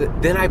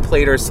I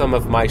played her some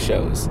of my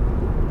shows,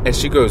 and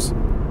she goes,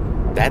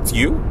 "That's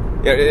you?"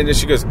 And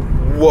she goes,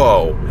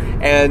 "Whoa!"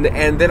 And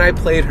then I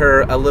played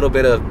her a little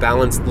bit of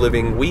Balanced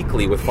Living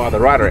Weekly with Father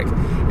Roderick,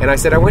 and I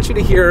said, "I want you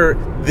to hear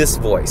this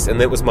voice,"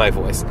 and it was my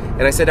voice.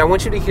 And I said, "I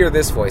want you to hear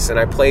this voice," and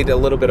I played a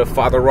little bit of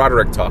Father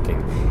Roderick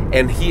talking,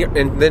 and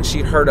then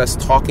she heard us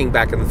talking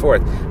back and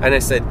forth, and I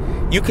said,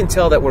 "You can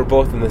tell that we're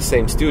both in the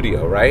same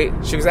studio, right?"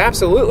 She goes,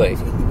 "Absolutely."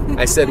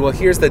 I said, "Well,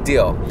 here's the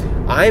deal.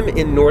 I'm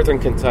in northern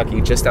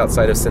Kentucky, just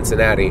outside of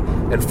Cincinnati,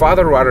 and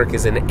Father Roderick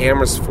is in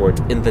Amersfoort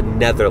in the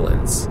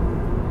Netherlands."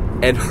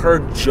 And her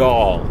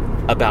jaw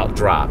about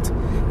dropped.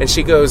 And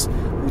she goes,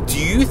 "Do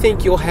you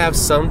think you'll have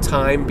some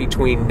time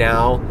between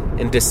now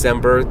and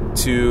December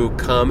to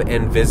come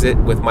and visit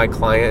with my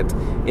client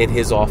in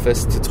his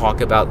office to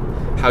talk about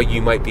how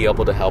you might be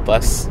able to help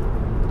us?"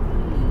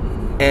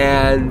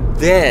 And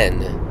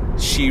then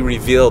she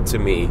revealed to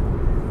me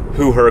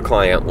who her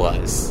client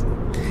was.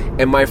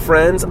 And my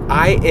friends,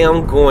 I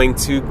am going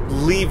to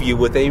leave you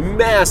with a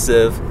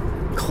massive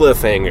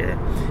cliffhanger,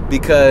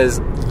 because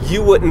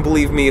you wouldn't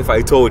believe me if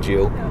I told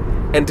you.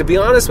 And to be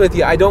honest with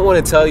you, I don't want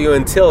to tell you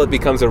until it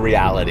becomes a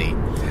reality.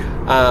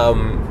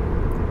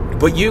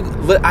 But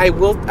I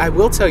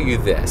will tell you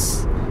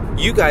this.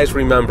 You guys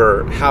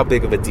remember how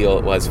big of a deal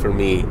it was for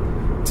me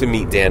to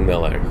meet Dan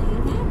Miller.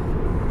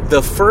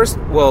 The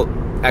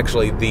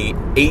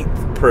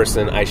 8th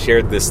person I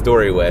shared this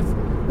story with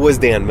was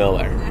Dan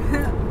Miller.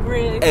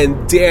 Really?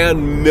 And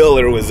Dan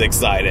Miller was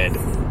excited.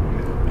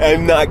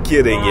 I'm not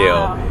kidding you.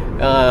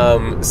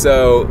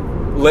 So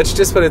let's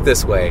just put it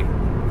this way.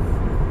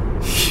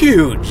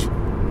 Huge.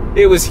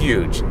 It was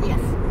huge. Yes.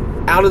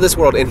 Out of this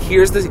world. And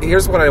here's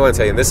what I want to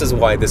tell you. And this is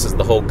why this is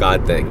the whole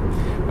God thing.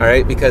 All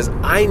right? Because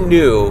I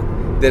knew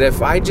that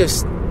if I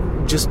just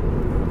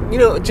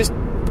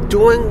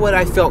doing what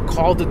I felt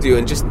called to do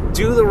and just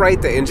do the right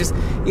thing and just,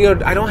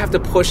 I don't have to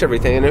push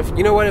everything. And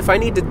if I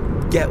need to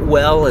get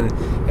well and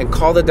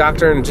call the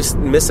doctor and just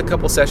miss a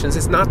couple sessions,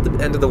 it's not the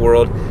end of the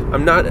world.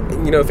 I'm not,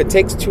 if it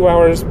takes 2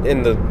 hours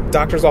and the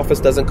doctor's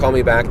office doesn't call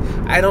me back,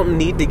 I don't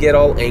need to get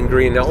all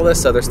angry and all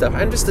this other stuff.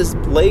 I'm just as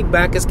laid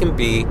back as can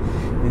be.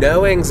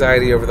 No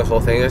anxiety over the whole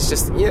thing. It's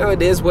just,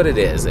 it is what it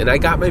is. And I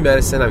got my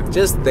medicine. I'm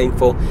just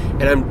thankful.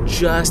 And I'm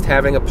just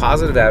having a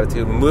positive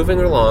attitude, moving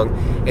along.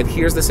 And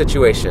here's the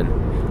situation.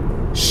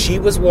 She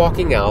was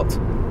walking out.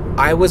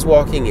 I was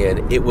walking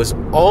in. It was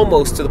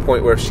almost to the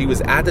point where she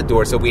was at the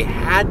door. So we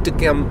had to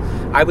come.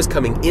 I was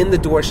coming in the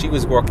door. She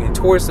was walking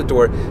towards the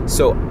door.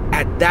 So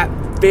at that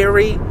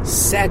very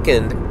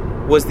second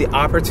was the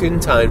opportune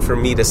time for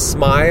me to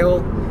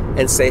smile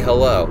and say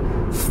hello.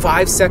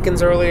 5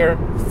 seconds earlier,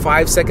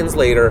 5 seconds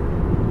later,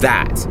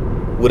 that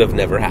would have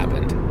never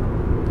happened.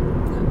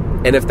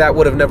 And if that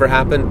would have never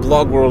happened,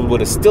 BlogWorld would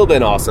have still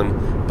been awesome,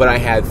 but I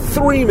had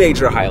 3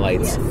 major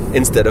highlights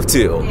instead of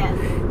 2. Yes.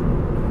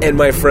 And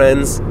my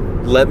friends,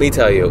 let me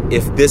tell you,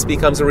 if this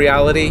becomes a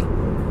reality,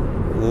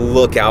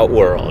 look out,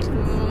 world.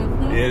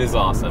 Mm-hmm. It is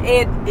awesome.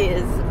 It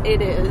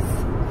is.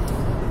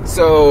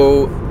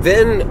 So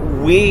then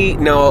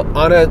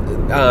Anna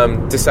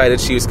decided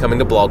she was coming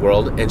to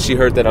BlogWorld, and she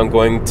heard that I'm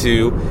going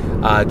to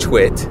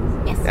TWiT,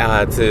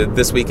 to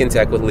This Week in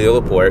Tech with Leo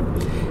Laporte.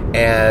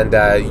 And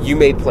you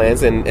made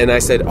plans, and I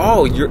said,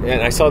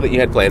 and I saw that you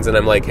had plans, and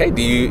I'm like, hey,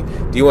 do you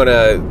want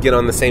to get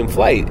on the same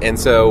flight? And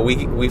so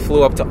we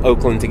flew up to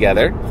Oakland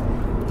together.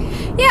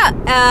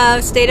 Yeah,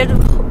 stayed at a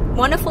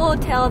wonderful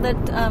hotel that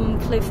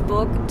Cliff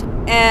booked,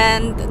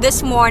 and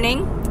this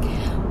morning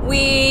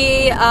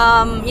we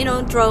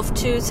drove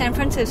to San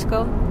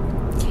Francisco,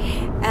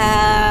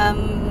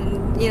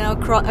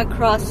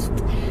 across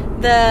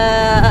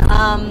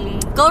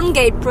the Golden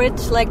Gate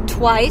Bridge like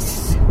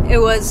twice. It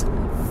was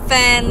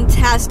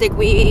fantastic.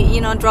 We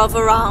drove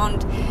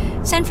around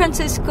San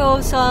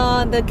Francisco,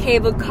 saw the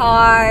cable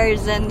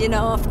cars, and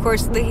of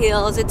course the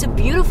hills. It's a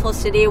beautiful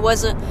city. It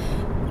was a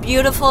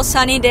beautiful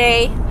sunny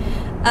day.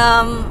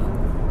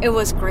 It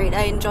was great.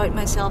 I enjoyed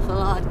myself a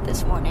lot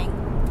this morning.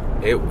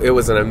 It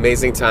was an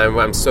amazing time.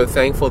 I'm so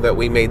thankful that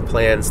we made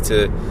plans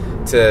to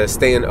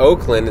stay in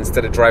Oakland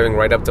instead of driving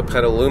right up to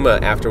Petaluma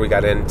after we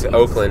got into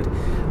Oakland,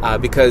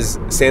 because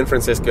San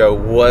Francisco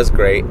was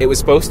great. It was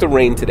supposed to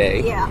rain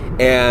today. Yeah.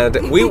 And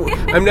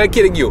I'm not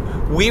kidding you.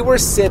 We were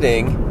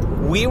sitting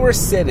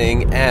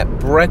at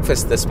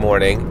breakfast this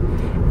morning,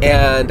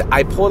 and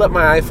I pulled up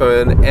my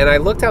iPhone and I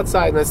looked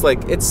outside and it's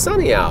like, it's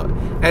sunny out.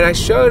 And I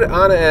showed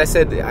Anna and I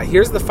said,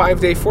 here's the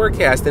 5-day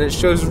forecast, and it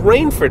shows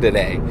rain for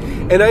today.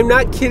 And I'm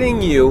not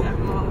kidding you.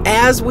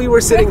 As we were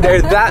sitting there,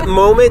 that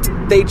moment,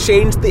 they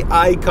changed the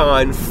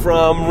icon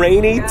from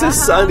rainy to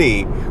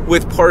sunny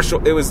with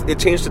partial. It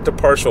changed it to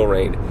partial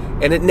rain,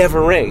 and it never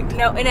rained.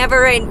 No, it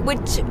never rained,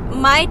 which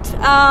might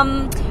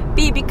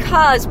be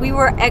because we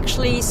were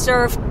actually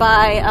served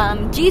by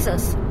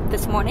Jesus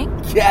this morning.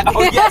 Yeah.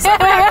 Oh, yes. I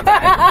forgot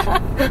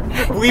about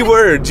that. We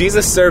were.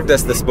 Jesus served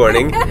us this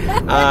morning,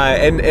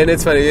 and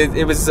it's funny.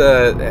 It was.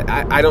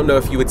 I don't know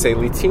if you would say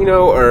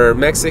Latino or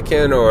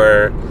Mexican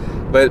or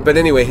But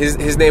anyway,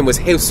 his name was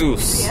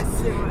Jesus.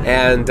 Yes, it was.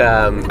 And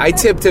I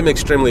tipped him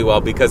extremely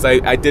well because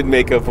I did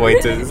make a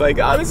point to, it's like,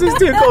 oh, this is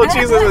too cool,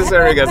 Jesus is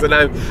serving us. And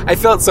I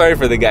felt sorry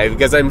for the guy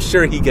because I'm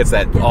sure he gets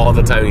that all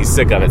the time. He's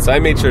sick of it. So I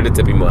made sure to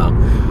tip him well.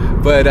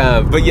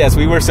 But yes,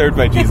 we were served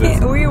by Jesus.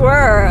 We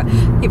were.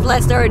 He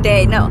blessed our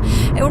day. No,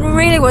 it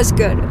really was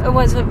good. It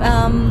was a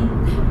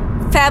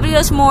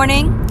fabulous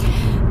morning.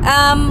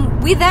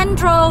 We then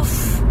drove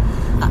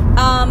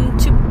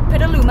to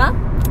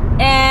Petaluma.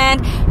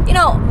 And,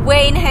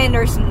 Wayne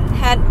Henderson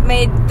had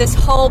made this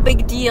whole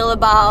big deal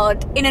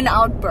about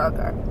In-N-Out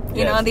Burger.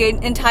 You know, the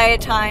entire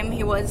time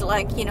he was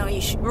like, you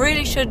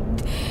really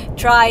should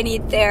try and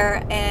eat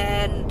there.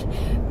 And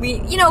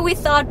we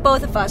thought,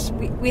 both of us,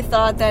 we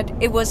thought that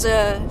it was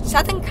a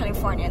Southern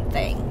Californian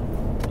thing.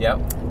 Yep.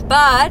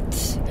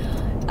 But,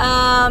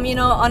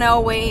 on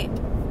our way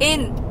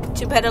in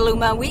to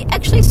Petaluma, we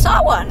actually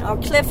saw one, or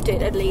Cliff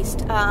did at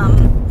least.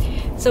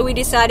 So we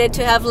decided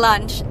to have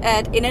lunch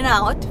at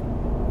In-N-Out.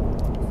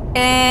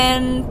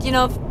 And,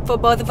 for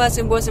both of us,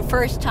 it was the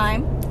first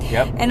time.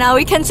 Yep. And now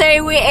we can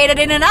say we ate it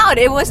In-N-Out.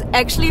 It was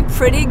actually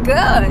pretty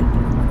good.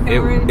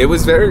 It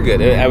was very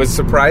good. I was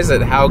surprised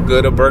at how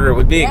good a burger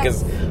would be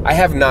because I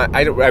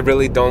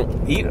really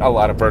don't eat a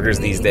lot of burgers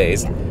these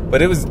days.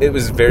 But it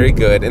was very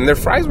good, and their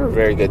fries were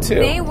very good too.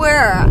 They were,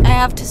 I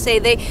have to say,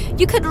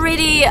 you could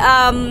really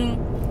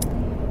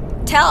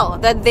tell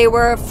that they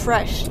were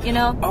fresh.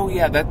 Oh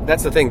yeah,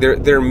 that's the thing.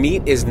 Their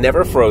meat is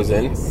never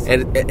frozen,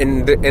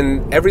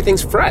 and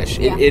everything's fresh.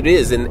 Yeah. It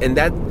is, and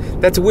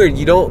that's weird.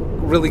 You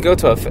don't really go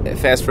to a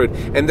fast food,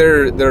 and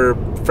their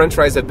French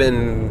fries have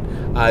been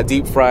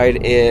deep fried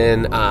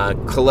in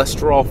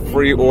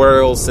cholesterol-free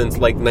oil since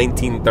like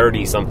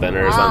 1930 something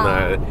or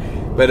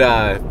something. But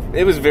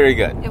it was very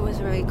good. It was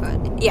very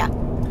good. Yeah.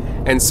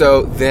 And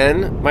so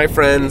then, my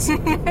friends,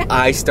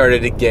 I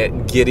started to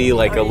get giddy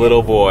like a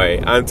little boy.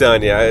 I'm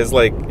telling you, it's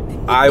like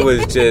I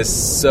was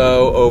just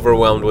so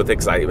overwhelmed with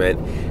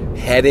excitement.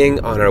 Heading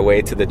on our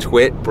way to the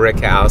TWiT brick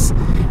house.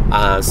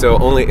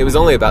 It was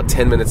only about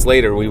 10 minutes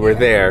later we were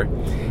there.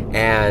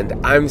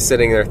 And I'm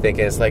sitting there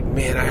thinking, it's like,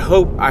 man, I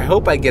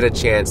hope I get a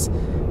chance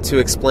to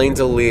explain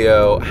to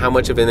Leo how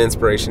much of an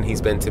inspiration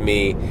he's been to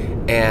me,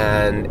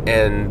 and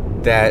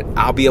that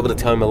I'll be able to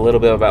tell him a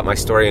little bit about my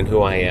story and who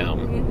I am.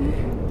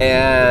 Mm-hmm.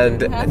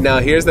 And now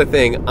here's the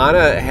thing.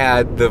 Anna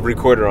had the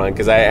recorder on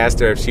because I asked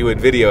her if she would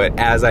video it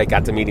as I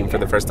got to meet him for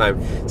the first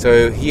time.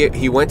 So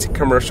he went to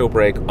commercial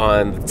break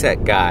on the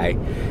tech guy.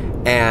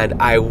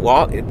 And I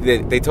walked.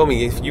 They told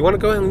me, if you want to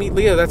go and meet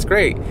Leo, that's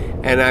great.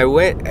 And I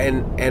went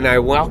and I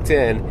walked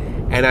in,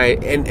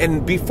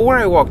 and before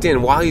I walked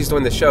in, while he was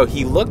doing the show,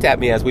 he looked at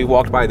me as we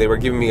walked by. They were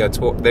giving me a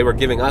tour. They were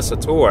giving us a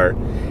tour,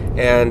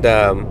 and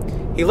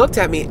he looked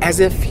at me as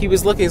if he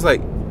was looking. He's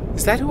like,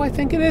 "Is that who I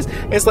think it is?"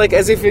 It's like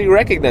as if he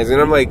recognized me.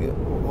 And I'm like,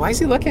 why is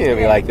he looking at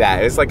me like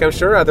that? It's like, I'm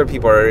sure other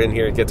people are in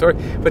here and get tour,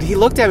 but he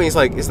looked at me. He's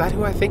like, "Is that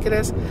who I think it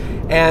is?"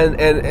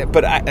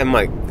 But I'm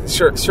like,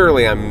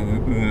 surely I'm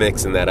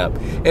mixing that up.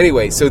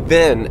 Anyway, so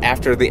then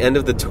after the end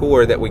of the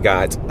tour that we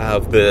got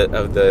of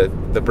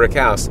the brick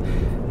house,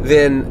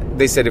 then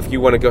they said, if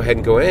you want to go ahead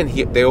and go in,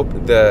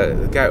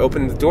 the guy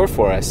opened the door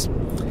for us,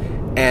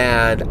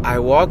 and I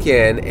walk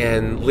in,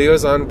 and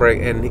Leo's on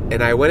break,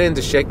 and I went in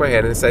to shake my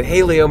hand and said,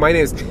 "Hey, Leo, my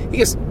name is." He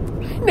goes,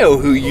 "I know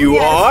who you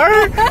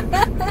are.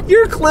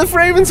 You're Cliff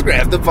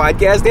Ravenscraft, the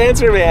podcast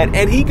answer man."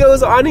 And he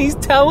goes on, he's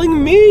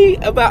telling me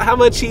about how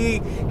much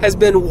he has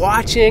been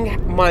watching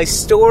my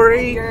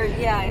story.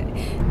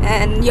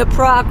 And your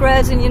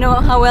progress, and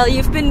how well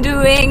you've been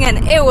doing,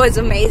 and it was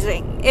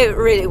amazing. It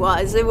really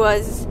was. It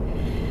was,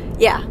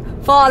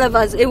 for all of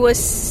us, it was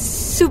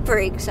super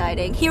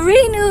exciting. He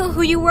really knew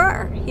who you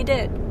were. He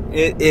did.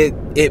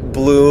 It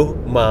blew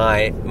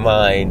my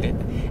mind.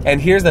 And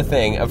here's the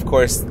thing, of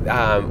course,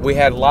 we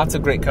had lots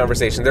of great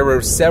conversation. There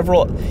were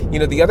several,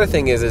 the other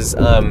thing is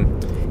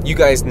you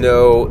guys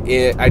know,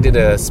 I did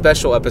a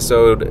special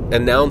episode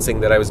announcing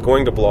that I was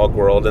going to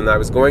BlogWorld and I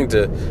was going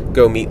to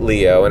go meet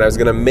Leo and I was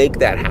going to make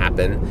that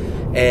happen.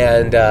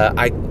 And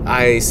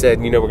I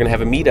said, we're going to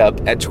have a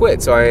meetup at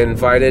TWiT. So I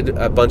invited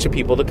a bunch of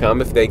people to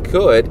come if they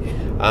could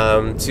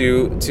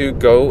to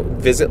go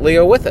visit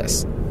Leo with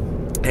us.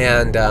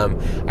 And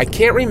I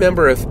can't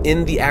remember if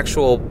in the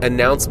actual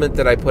announcement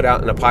that I put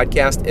out in a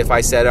podcast, if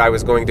I said I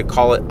was going to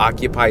call it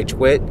Occupy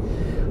TWiT,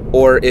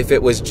 or if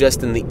it was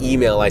just in the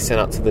email I sent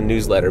out to the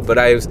newsletter. But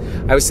I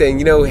was saying,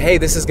 hey,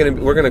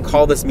 we're going to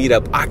call this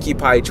meetup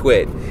Occupy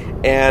TWiT.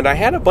 And I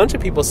had a bunch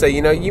of people say,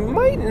 you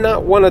might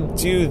not want to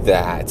do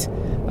that.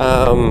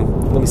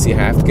 Let me see. I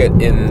have to get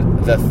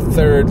in the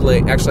third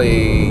lane.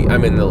 Actually,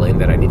 I'm in the lane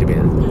that I need to be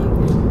in.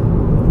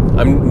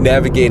 I'm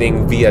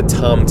navigating via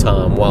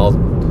TomTom while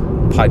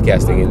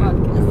podcasting,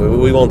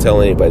 and we won't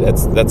tell anybody.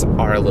 That's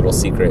our little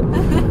secret.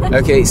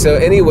 Okay, so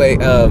anyway,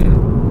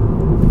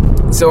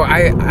 so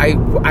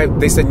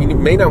they said you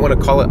may not want to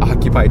call it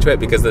Occupy TWiT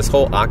because this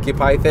whole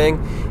Occupy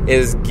thing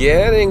is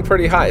getting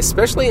pretty hot,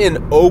 especially in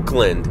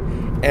Oakland.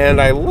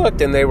 And I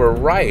looked, and they were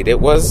right. It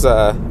was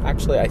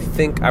actually, I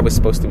think I was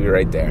supposed to be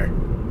right there.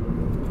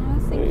 I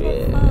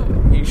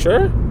think You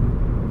sure?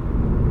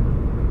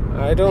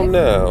 I don't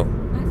know.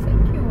 I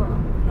think you will.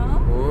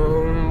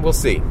 No? We'll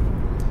see.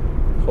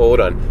 Hold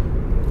on.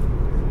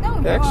 No,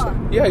 you Actually,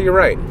 are. yeah, you're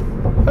right.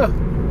 Huh.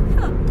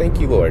 Thank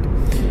you, Lord.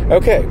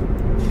 Okay.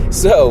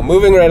 So,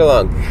 moving right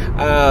along.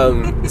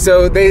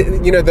 So,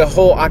 the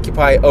whole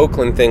Occupy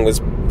Oakland thing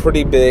was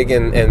pretty big,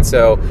 and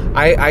so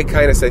I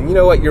kind of said, you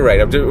know what, you're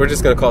right. We're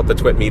just going to call it the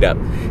TWiT meetup.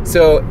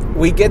 So,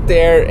 we get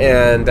there,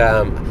 and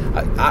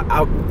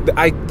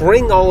I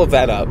bring all of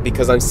that up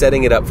because I'm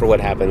setting it up for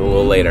what happened a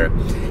little later.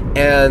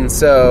 And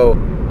so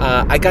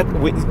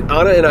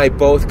Anna and I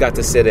both got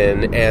to sit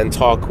in and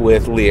talk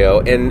with Leo,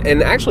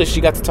 and actually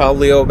she got to tell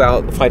Leo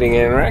about fighting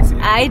anorexia.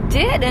 I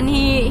did, and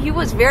he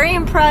was very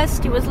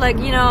impressed. He was like,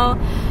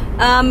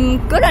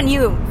 good on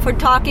you for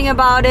talking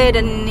about it,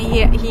 and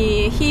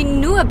he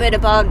knew a bit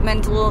about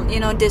mental,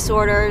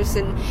 disorders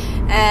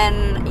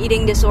and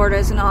eating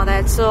disorders and all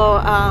that. So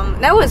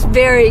that was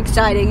very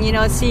exciting,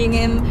 seeing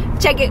him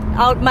check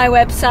out my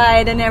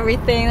website and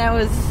everything. That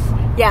was,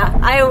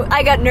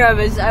 I got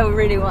nervous. I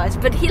really was,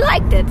 but he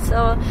liked it,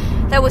 so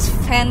that was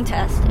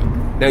fantastic.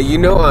 Now,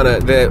 Anna,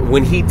 that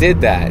when he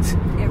did that,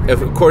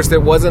 of course,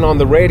 it wasn't on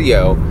the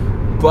radio,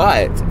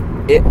 but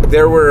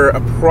there were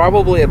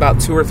probably about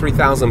 2,000 or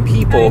 3,000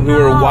 people who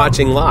were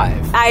watching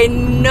live. I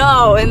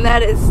know, and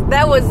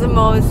that was the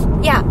most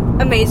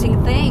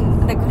amazing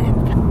thing that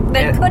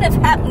could have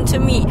happened to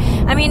me.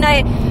 I mean,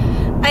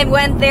 I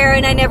went there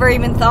and I never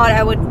even thought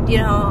I would,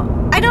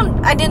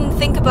 I didn't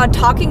think about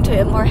talking to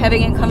him or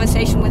having a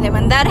conversation with him,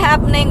 and that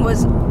happening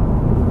was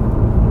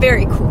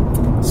very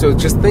cool. So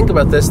just think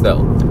about this,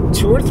 though.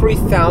 2,000 or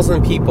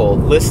 3,000 people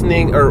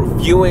listening or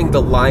viewing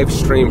the live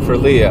stream for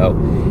Leo,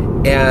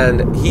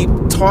 and he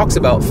talks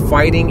about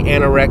fighting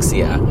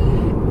anorexia.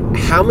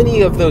 How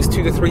many of those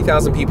 2,000 to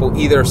 3,000 people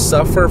either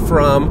suffer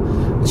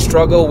from,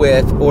 struggle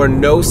with, or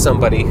know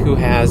somebody who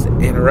has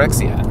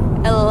anorexia?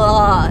 A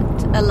lot.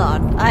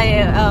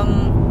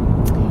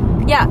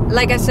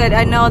 Like I said,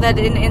 I know that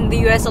in the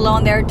U.S.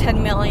 alone there are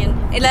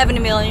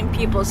 11 million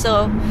people.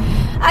 So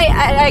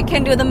I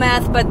can do the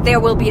math, but there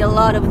will be a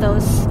lot of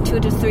those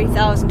 2,000 to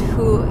 3,000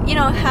 who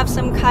have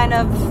some kind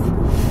of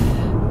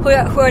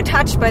who are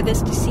touched by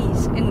this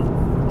disease in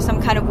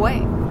some kind of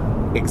way.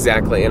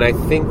 Exactly, and I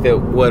think that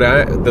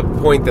the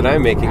point that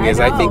I'm making is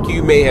I think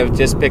you may have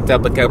just picked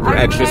up a couple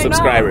extra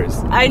subscribers.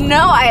 I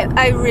know.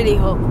 I really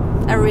hope.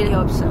 I really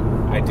hope so.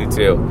 I do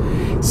too.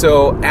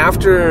 So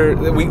after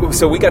we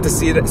got to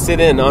sit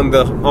in on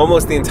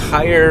almost the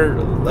entire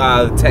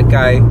Tech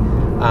Guy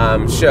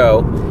show,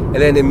 and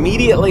then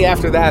immediately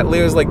after that,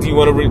 Leo's like, "Do you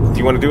want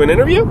to do an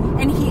interview?"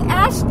 And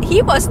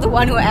he was the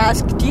one who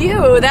asked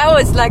you. That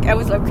was like, I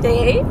was like,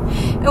 okay.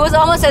 It was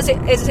almost as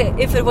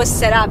if it was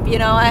set up.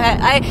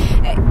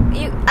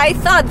 I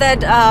thought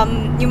that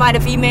you might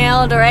have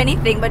emailed or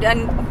anything, but I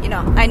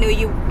knew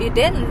you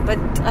didn't. But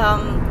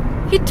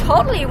he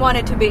totally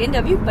wanted to be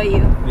interviewed by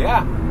you.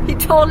 Yeah. He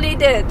totally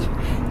did.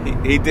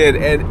 He did,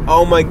 and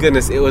oh my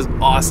goodness, it was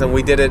awesome.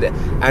 We did it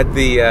at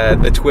the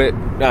TWiT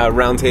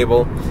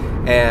roundtable,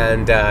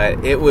 and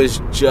it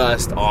was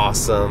just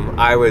awesome.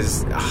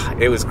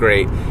 It was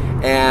great,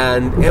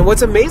 and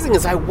what's amazing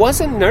is I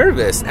wasn't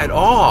nervous at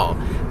all.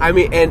 I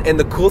mean, and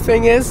the cool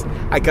thing is,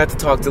 I got to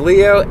talk to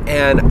Leo,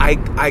 and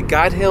I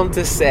got him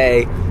to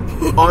say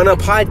on a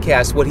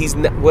podcast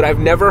what I've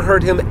never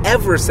heard him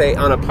ever say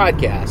on a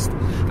podcast.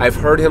 I've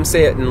heard him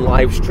say it in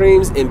live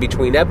streams, in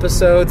between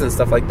episodes and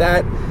stuff like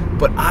that,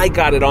 but I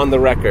got it on the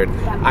record.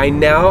 I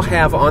now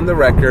have on the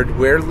record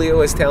where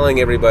Leo is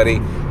telling everybody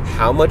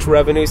how much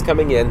revenue is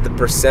coming in, the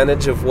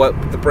percentage of what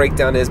the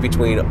breakdown is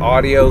between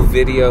audio,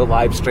 video,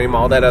 live stream,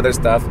 all that other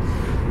stuff.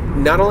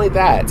 Not only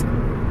that,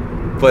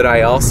 but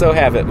I also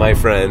have it, my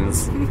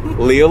friends.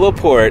 Leo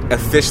Laporte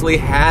officially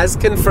has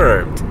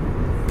confirmed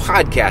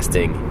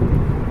podcasting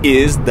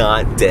is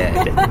not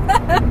dead.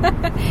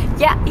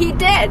 Yeah, he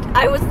did.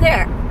 I was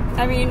there.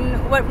 I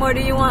mean, what more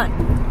do you want?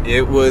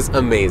 It was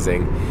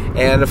amazing.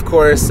 And of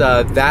course,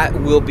 that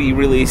will be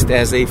released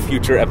as a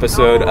future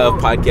episode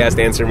of Podcast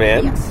Answer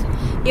Man. Yes.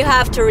 You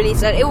have to release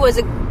that. It was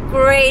a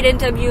great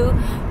interview.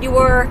 You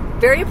were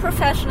very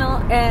professional,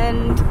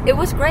 and it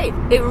was great.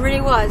 It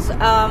really was.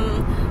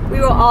 We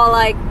were all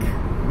like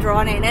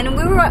drawn in, and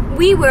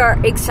we were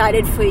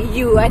excited for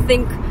you. I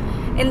think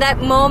in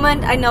that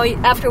moment, I know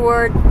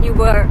afterward you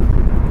were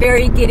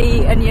very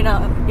giddy, and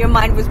your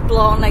mind was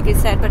blown, like you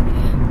said, but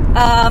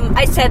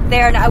I sat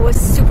there and I was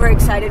super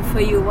excited for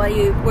you while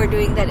you were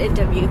doing that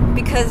interview,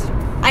 because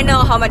I know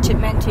how much it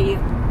meant to you.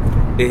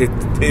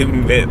 It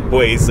meant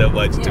way so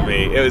much to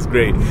me. It was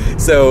great.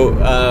 So,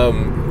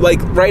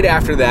 right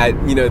after that,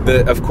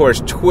 of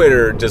course,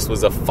 Twitter just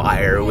was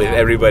afire with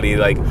everybody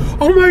like,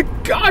 oh my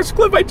gosh,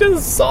 Cliff, I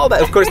just saw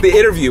that. Of course, the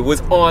interview was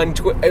on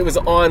it was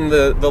on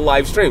the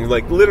live stream,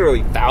 like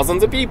literally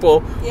thousands of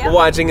people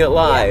watching it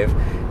live.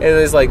 And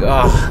it was like,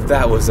 oh,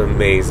 that was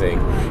amazing.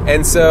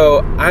 And so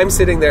I'm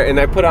sitting there, and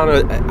I put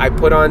on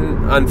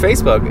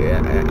Facebook.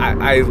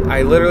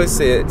 I literally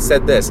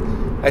said this.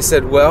 I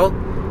said, well,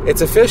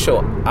 it's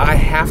official. I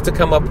have to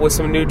come up with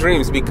some new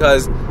dreams,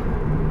 because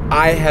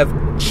I have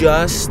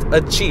just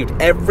achieved.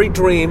 Every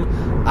dream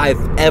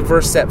I've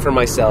ever set for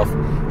myself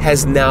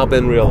has now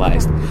been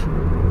realized.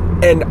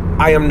 And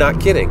I am not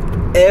kidding.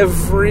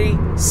 Every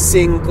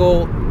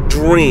single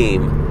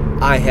dream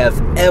I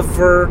have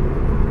ever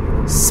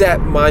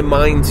set my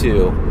mind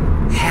to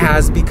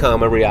has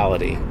become a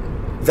reality.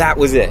 That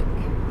was it.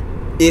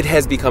 It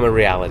has become a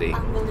reality.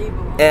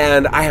 Unbelievable.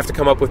 And I have to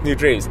come up with new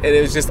dreams. And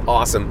it was just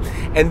awesome.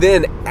 And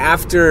then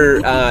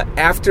after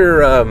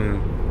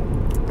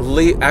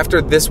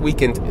This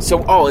Weekend,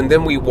 and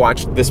then we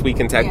watched This Week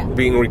in Tech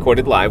being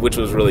recorded live, which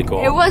was really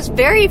cool. It was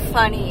very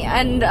funny,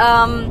 and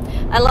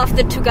I love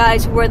the two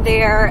guys who were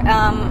there.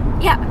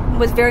 It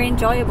was very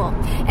enjoyable.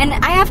 And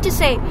I have to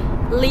say,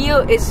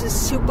 Leo is a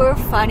super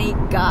funny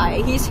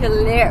guy. He's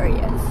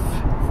hilarious.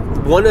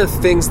 One of the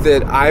things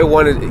that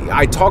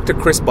I talked to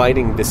Chris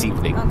Biting this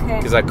evening,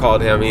 because I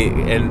called him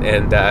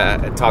and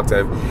talked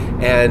to him,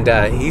 and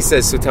he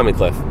says, "So tell me,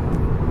 Cliff,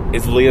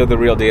 is Leo the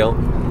real deal?"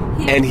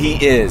 And he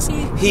is.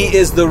 He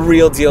is the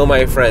real deal,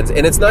 my friends.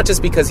 And it's not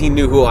just because he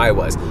knew who I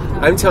was.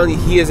 I'm telling you,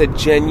 he is a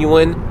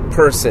genuine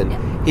person.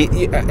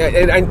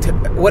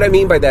 What I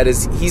mean by that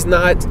is he's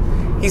not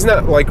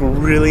like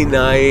really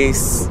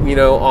nice,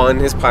 on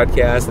his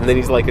podcast, and then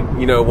he's like,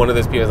 one of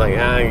those people who's like,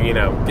 get out of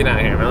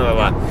here, blah,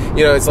 blah,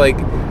 blah. It's like,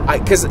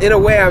 because in a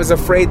way I was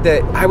afraid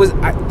that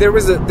there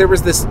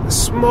was this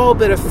small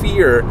bit of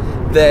fear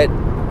that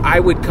I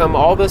would come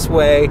all this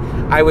way.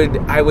 I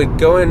would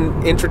go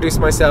and introduce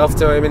myself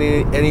to him,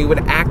 and he would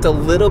act a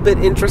little bit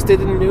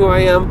interested in who I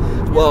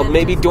am. Well,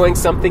 maybe doing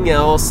something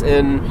else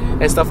and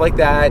stuff like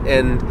that.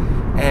 And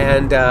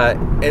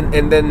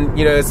then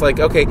it's like,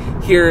 okay,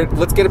 here,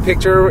 let's get a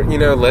picture.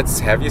 Let's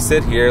have you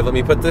sit here. Let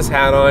me put this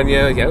hat on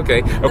you. Yeah,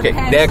 okay.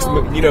 Next,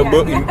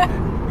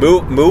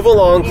 move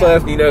along,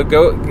 Cliff.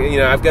 Go.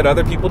 I've got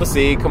other people to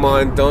see. Come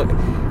on, don't.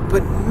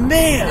 But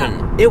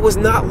man, it was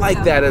not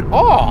like that at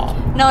all.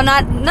 No. And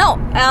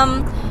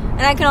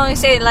I can only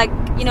say,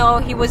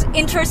 he was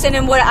interested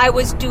in what I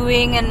was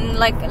doing, and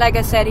like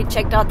I said, he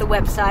checked out the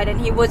website,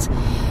 and he was,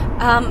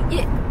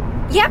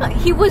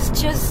 he was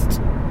just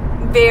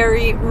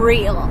very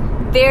real,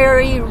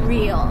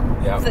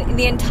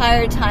 the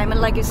entire time,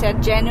 and like you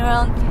said,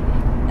 genuine.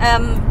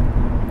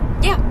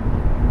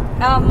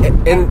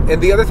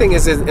 And the other thing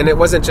is, and it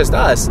wasn't just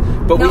us,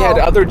 but we had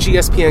other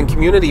GSPN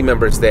community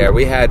members there.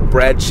 We had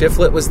Brad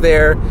Shiflett was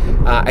there.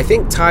 I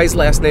think Ty's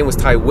last name was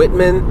Ty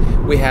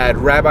Whitman. We had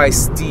Rabbi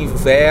Steve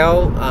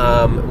Vale.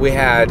 We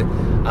had,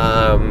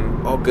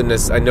 oh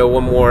goodness, I know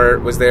one more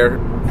was there.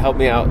 Help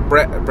me out.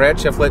 Brad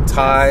Shiflett,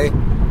 Ty,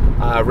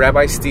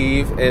 Rabbi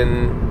Steve,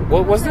 and...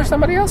 Well, was there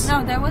somebody else?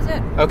 No, that was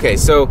it. Okay,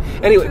 so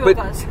anyway,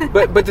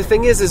 but the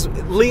thing is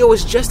Leo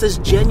was just as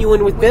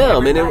genuine with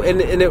them, and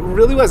it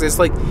really was. It's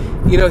like,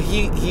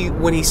 he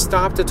when he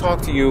stopped to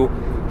talk to you,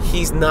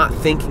 he's not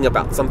thinking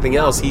about something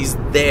else. He's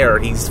there.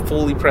 He's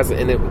fully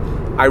present,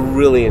 and I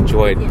really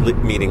enjoyed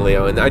meeting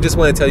Leo. And I just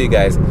want to tell you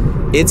guys,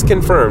 it's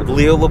confirmed.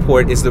 Leo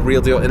Laporte is the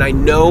real deal, and I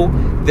know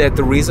that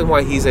the reason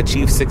why he's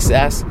achieved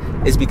success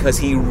is because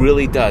he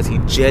really does. He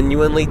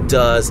genuinely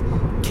does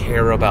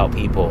care about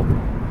people.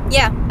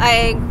 Yeah,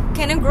 I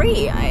can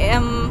agree.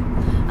 And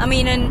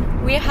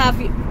we have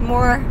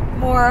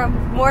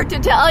more to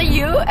tell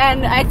you.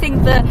 And I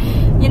think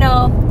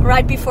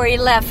right before he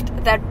left,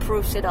 that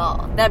proves it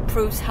all. That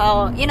proves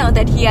how,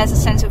 that he has a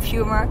sense of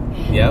humor.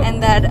 Yeah.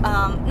 And that,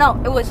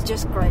 it was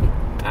just great.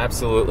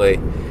 Absolutely.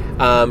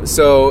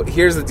 So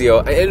here's the deal.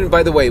 And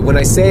by the way, when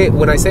I say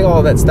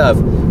all that stuff,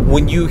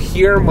 when you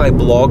hear my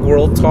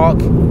BlogWorld talk,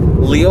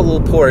 Leo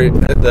Laporte,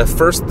 the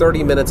first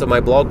 30 minutes of my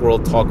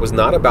BlogWorld talk was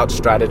not about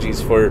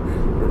strategies for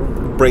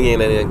bringing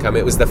in income.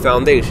 It was the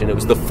foundation. It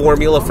was the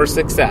formula for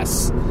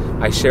success.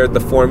 I shared the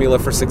formula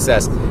for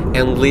success.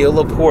 And Leo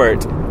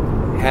Laporte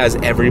has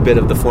every bit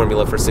of the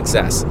formula for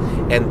success.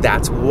 And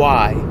that's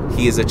why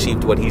he has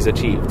achieved what he's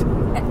achieved.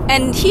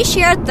 And he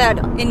shared that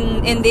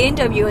in the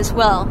interview as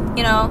well.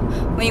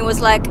 When he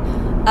was like,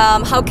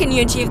 how can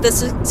you achieve the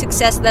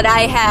success that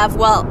I have?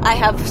 Well, I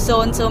have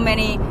so and so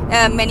many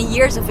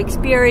years of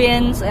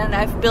experience, and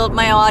I've built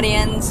my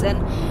audience, and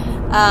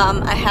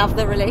I have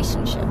the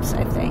relationships,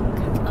 I think.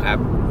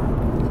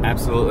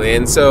 Absolutely.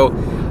 And so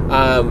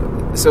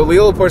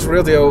Leo Laporte's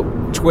real deal,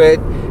 TWiT,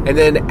 and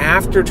then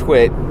after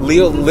TWiT,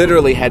 Leo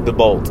literally had to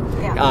bolt.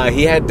 Yeah.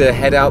 He had to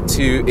head out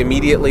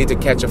immediately to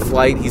catch a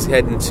flight. He's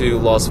heading to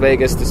Las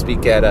Vegas to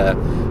speak at a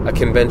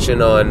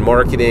convention on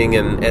marketing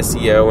and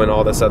SEO and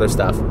all this other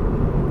stuff.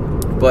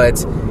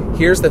 But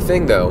here's the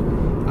thing, though.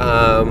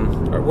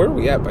 Where are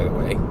we at, by the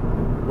way?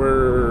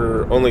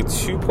 We're only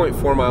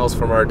 2.4 miles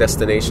from our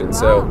destination, wow.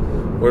 So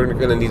we're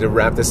going to need to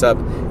wrap this up.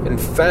 In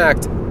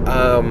fact,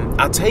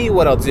 I'll tell you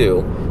what I'll do.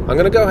 I'm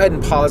going to go ahead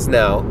and pause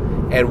now,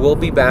 and we'll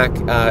be back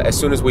as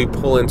soon as we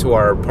pull into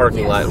our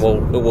parking lot.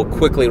 And we'll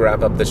quickly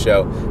wrap up the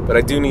show. But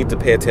I do need to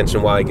pay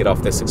attention while I get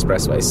off this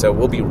expressway, so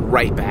we'll be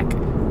right back.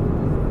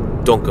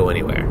 Don't go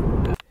anywhere.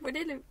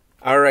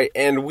 All right,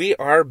 and we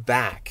are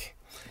back.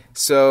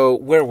 So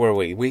where were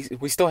we?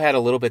 We still had a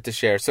little bit to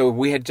share. So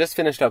we had just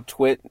finished up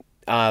TWiT.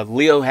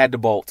 Leo had to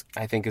bolt,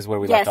 I think is where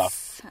we left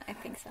off. Yes, I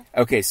think so.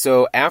 Okay,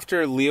 so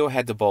after Leo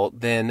had to bolt,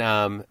 then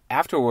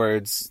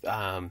afterwards,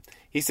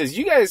 he says,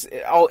 you guys...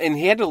 Oh, and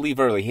he had to leave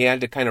early. He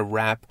had to kind of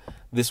wrap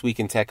This Week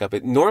in Tech up.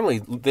 Normally,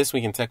 This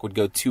Week in Tech would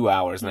go 2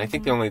 hours, and I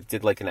think they only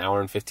did like an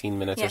hour and 15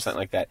 minutes or something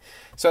like that.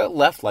 So it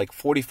left like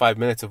 45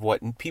 minutes of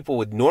what people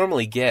would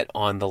normally get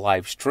on the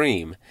live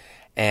stream.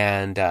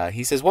 And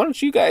he says, why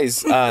don't you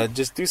guys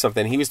just do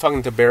something? He was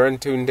talking to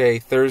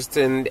Baratunde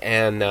Thurston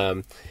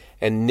and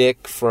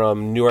Nick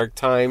from New York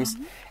Times.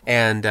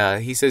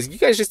 And he says, you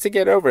guys just to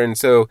get over. And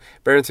so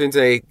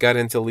Baratunde got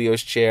into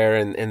Leo's chair,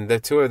 and the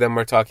two of them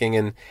were talking.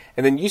 And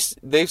then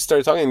they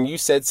started talking, and you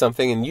said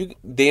something, and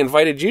they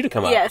invited you to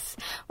come up. Yes.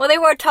 Well, they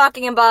were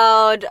talking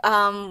about,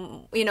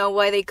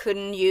 why they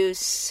couldn't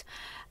use...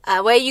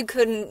 why you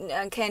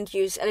can't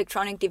use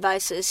electronic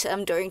devices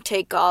during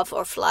takeoff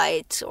or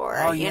flights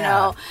or you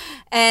know,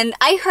 and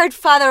I heard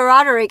Father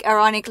Roderick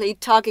ironically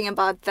talking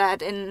about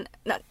that in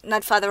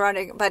not Father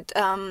Roderick but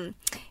in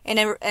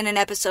an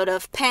episode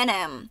of Pan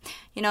Am.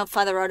 You know,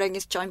 Father Roderick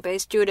is Joint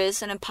Base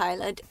Judas and a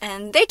pilot,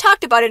 and they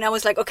talked about it, and I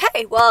was like,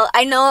 okay, well,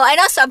 I know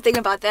something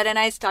about that, and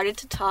I started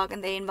to talk,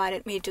 and they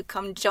invited me to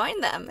come join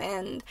them,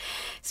 and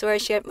so I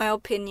shared my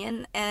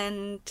opinion,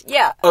 and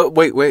yeah. Oh,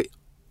 wait.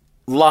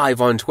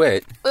 Live on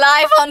TWiT,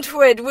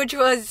 which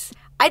was,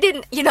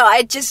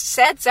 I just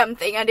said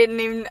something. I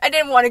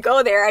didn't want to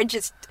go there. I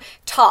just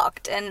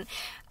talked. And,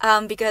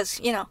 because,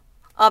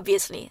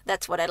 obviously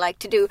that's what I like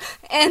to do.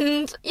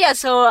 And yeah,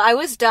 so I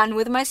was done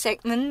with my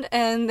segment,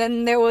 and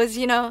then there was,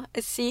 a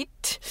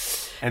seat.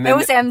 And then it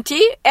was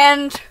empty,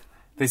 and...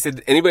 They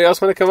said, anybody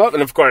else want to come up?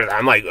 And of course,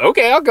 I'm like,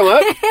 okay, I'll come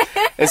up.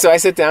 And so I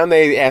sit down.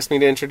 They asked me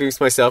to introduce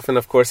myself, and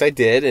of course I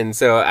did. And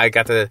so I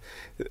got to,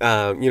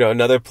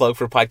 another plug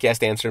for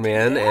Podcast Answer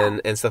Man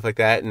and stuff like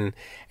that. And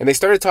they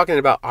started talking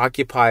about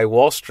Occupy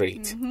Wall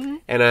Street. Mm-hmm.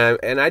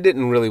 And I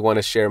didn't really want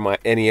to share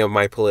any of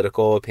my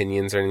political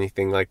opinions or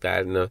anything like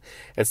that and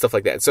stuff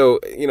like that. So,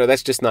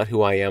 that's just not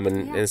who I am,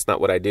 and it's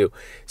not what I do.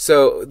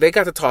 So they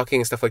got to talking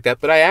and stuff like that.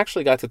 But I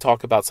actually got to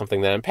talk about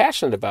something that I'm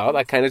passionate about.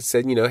 I kind of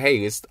said,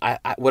 hey,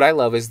 what I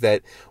love is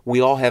that we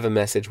all have a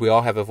message, we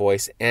all have a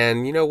voice,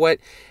 and you know what?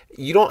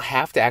 You don't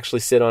have to actually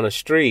sit on a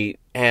street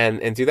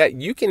and do that.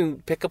 You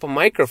can pick up a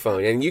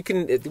microphone, and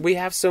we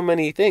have so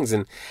many things,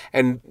 and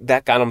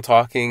that got them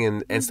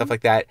talking and stuff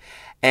like that.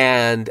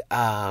 And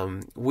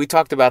we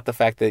talked about the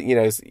fact that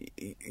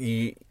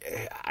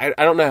I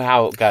don't know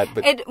how it got,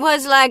 but it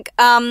was like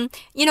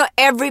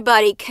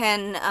everybody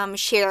can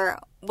share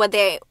what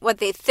they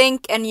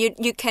think, and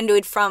you can do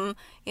it from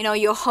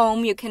your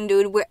home. You can do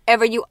it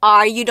wherever you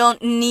are. You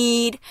don't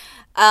need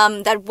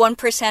that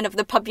 1% of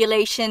the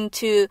population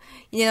to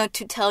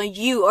tell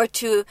you, or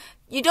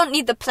you don't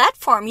need the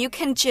platform. You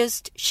can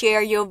just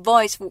share your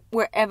voice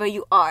wherever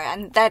you are,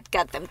 and that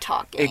got them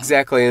talking.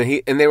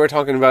 Exactly, and they were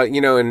talking about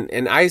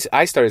and I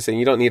started saying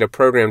you don't need a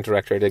program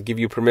director to give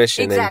you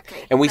permission.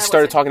 Exactly, and we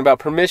started talking about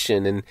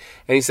permission, and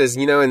he says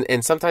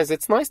and sometimes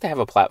it's nice to have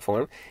a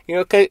platform,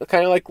 kind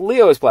of like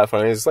Leo's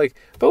platform. And it's like,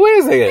 but wait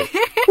a second,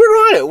 we're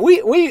on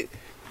it.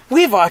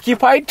 We've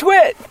occupied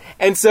TWiT.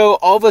 And so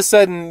all of a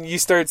sudden you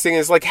start singing,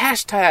 it's like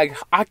hashtag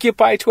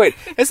Occupy TWiT.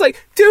 It's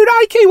like, dude,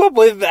 I came up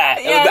with that.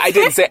 Yes. I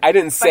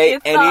didn't say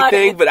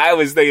anything, but I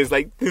was thinking, it's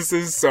like, this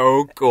is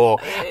so cool.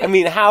 I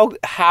mean,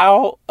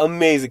 how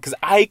amazing. Because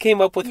I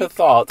came up with the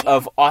thought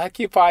of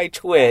Occupy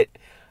TWiT.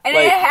 And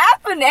it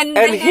happened.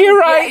 And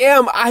here I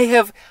am.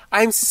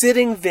 I'm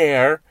sitting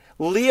there.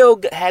 Leo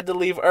had to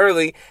leave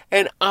early,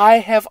 and I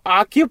have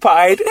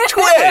occupied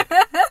TWiT.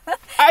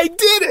 I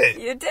did it.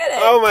 You did it.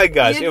 Oh my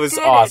gosh, it was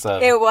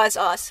awesome. It was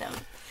awesome.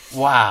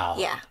 Wow.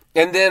 Yeah.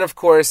 And then, of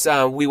course,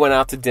 we went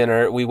out to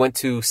dinner. We went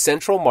to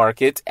Central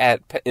Market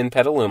in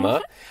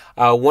Petaluma.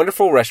 A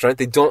wonderful restaurant.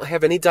 They don't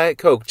have any Diet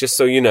Coke, just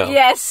so you know.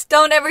 Yes,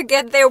 don't ever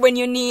get there when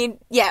you need,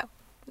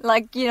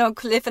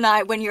 Cliff and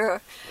I, when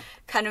you're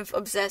kind of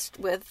obsessed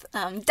with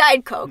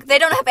Diet Coke. They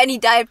don't have any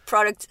diet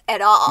products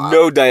at all.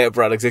 No diet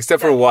products,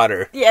 except for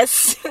water.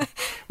 Yes.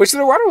 Which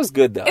the water was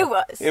good, though. It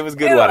was. It was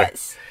good water.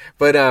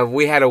 But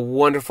we had a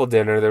wonderful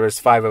dinner. There was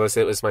 5 of us.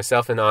 It was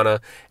myself and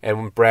Anna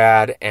and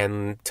Brad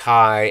and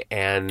Ty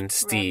and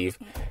Steve.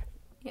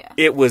 Yeah.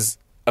 It was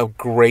a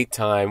great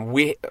time.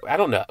 I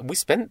don't know. We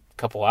spent a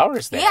couple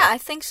hours there. Yeah, I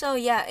think so.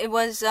 Yeah, it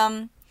was.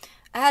 I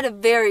had a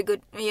very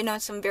good,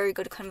 some very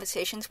good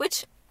conversations.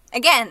 Which,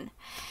 again,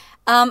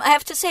 I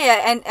have to say,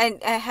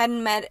 I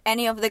hadn't met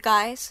any of the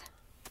guys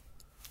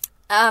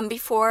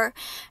before,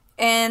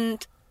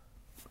 and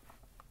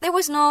there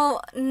was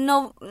no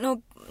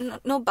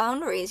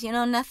boundaries.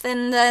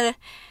 Nothing that.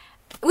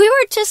 We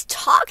were just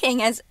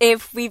talking as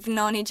if we've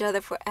known each other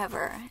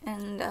forever,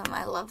 and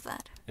I love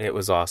that. It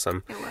was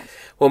awesome. It was.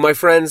 Well, my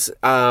friends,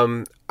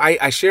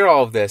 I share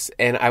all of this,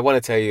 and I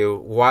want to tell you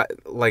what.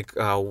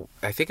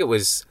 I think it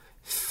was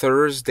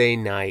Thursday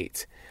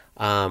night.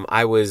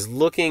 I was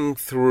looking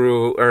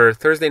through, or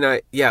Thursday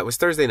night. Yeah, it was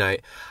Thursday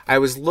night. I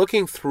was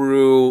looking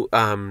through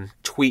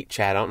TWiT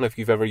chat. I don't know if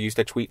you've ever used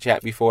a TWiT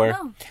chat before.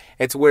 No.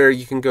 It's where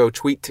you can go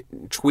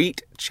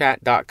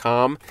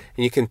tweetchat.com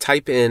and you can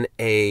type in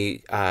a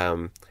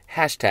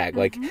hashtag,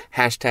 like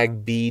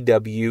hashtag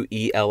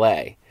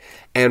BWELA.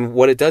 And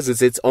what it does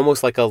is it's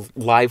almost like a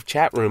live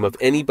chat room of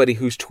anybody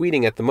who's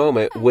tweeting at the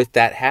moment with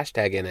that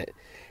hashtag in it.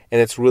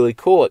 And it's really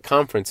cool at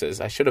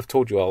conferences. I should have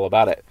told you all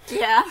about it.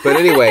 Yeah. But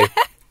anyway,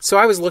 so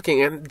I was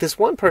looking, and this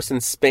one person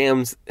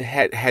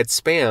had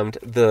spammed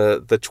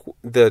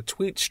the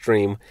tweet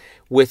stream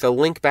with a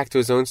link back to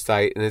his own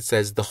site, and it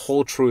says the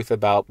whole truth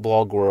about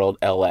BlogWorld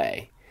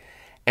LA.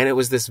 And it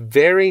was this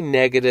very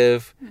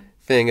negative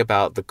thing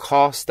about the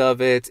cost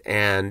of it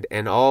and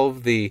all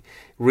of the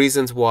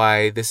reasons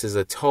why this is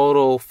a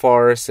total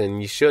farce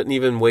and you shouldn't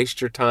even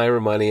waste your time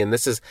or money, and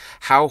this is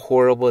how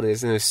horrible it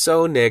is, and it was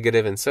so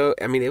negative, and so,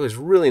 I mean, it was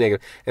really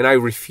negative. And I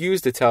refuse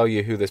to tell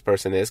you who this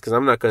person is because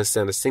I'm not going to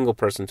send a single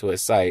person to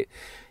his site.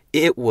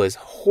 It was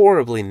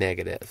horribly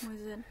negative.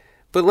 Was it?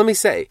 But let me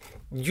say,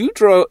 you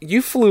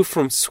flew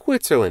from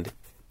Switzerland.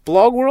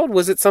 BlogWorld,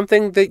 was it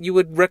something that you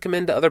would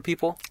recommend to other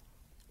people?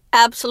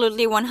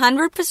 Absolutely,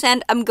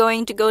 100%. I'm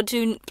going to go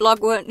to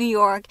BlogWorld New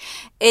York.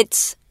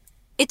 It's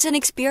an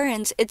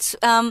experience. It's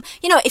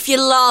if you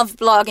love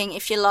blogging,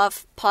 if you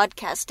love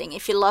podcasting,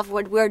 if you love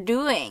what we're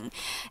doing,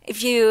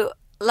 if you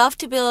love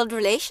to build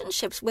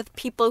relationships with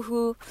people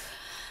who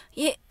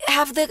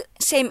have the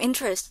same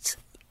interests,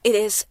 it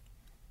is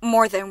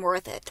more than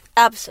worth it.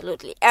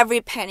 Absolutely,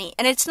 every penny,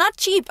 and it's not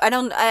cheap.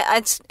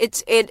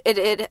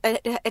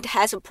 It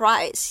has a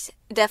price.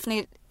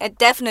 It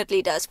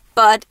definitely does,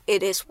 but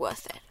it is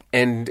worth it.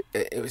 And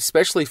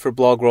especially for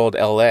BlogWorld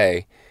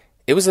LA,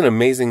 it was an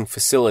amazing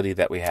facility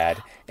that we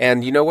had.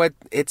 And you know what?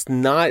 It's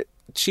not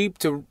cheap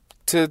to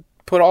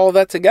put all of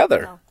that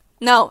together.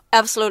 No,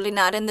 absolutely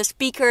not. And the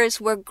speakers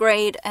were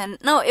great. And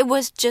no, it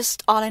was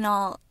just all in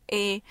all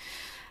an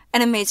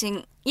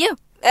amazing journey,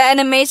 an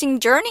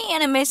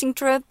amazing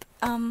trip.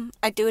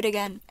 I'd do it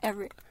again.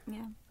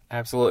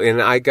 Absolutely.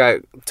 And I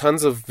got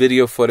tons of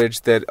video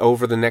footage that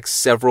over the next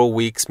several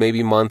weeks,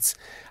 maybe months,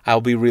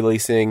 I'll be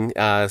releasing,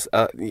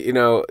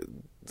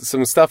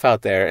 some stuff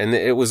out there. And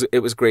it was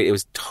great. It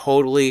was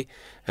totally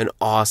an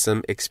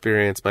awesome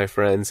experience, my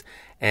friends.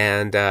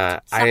 And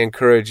I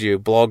encourage you,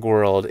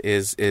 BlogWorld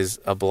is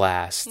a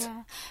blast.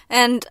 Yeah.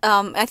 And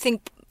I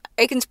think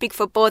I can speak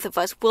for both of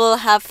us. We'll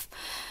have...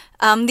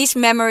 these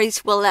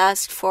memories will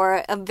last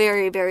for a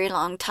very, very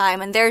long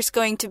time, and there's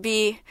going to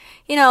be,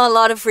 a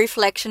lot of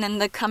reflection in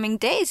the coming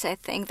days. I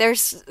think there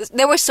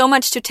was so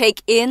much to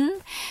take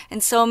in,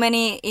 and so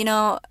many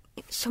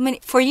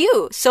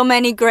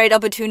great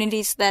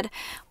opportunities that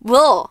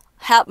will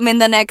happen in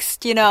the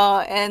next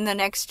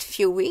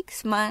few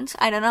weeks, months.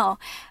 I don't know.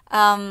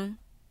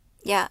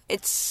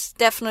 It's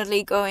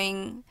definitely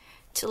going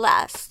to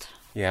last.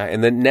 Yeah,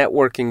 and the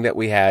networking that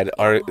we had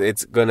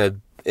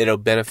it'll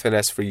benefit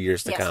us for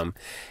years to come.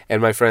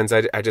 And my friends,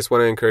 I just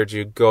want to encourage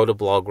you, go to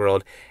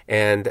BlogWorld.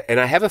 And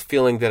I have a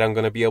feeling that I'm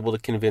going to be able to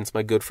convince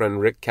my good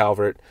friend Rick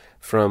Calvert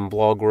from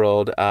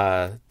BlogWorld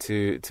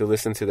to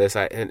listen to this.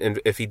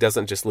 And if he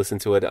doesn't, just listen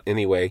to it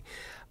anyway.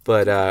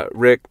 But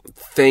Rick,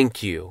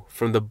 thank you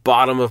from the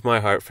bottom of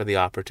my heart for the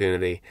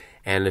opportunity.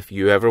 And if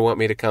you ever want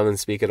me to come and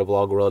speak at a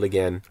BlogWorld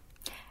again...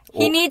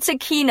 He needs a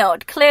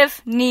keynote.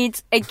 Cliff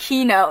needs a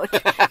keynote.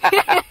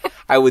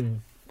 I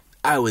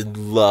would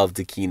love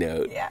to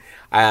keynote. Yeah.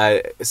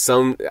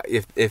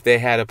 If they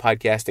had a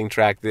podcasting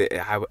track,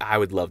 I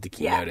would love to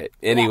keynote it.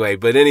 Anyway,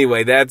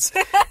 that's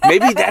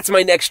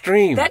my next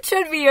stream. That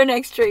should be your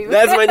next stream.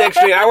 That's my next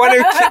stream.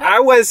 I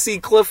want to see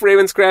Cliff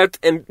Ravenscraft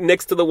and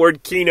next to the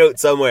word keynote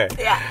somewhere.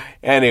 Yeah.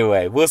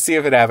 Anyway, we'll see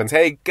if it happens.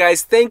 Hey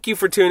guys, thank you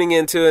for tuning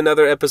in to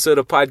another episode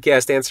of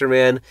Podcast Answer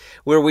Man,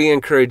 where we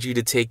encourage you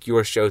to take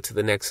your show to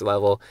the next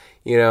level.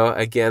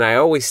 Again, I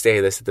always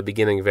say this at the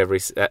beginning of every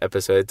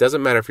episode. It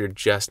doesn't matter if you're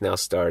just now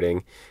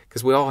starting,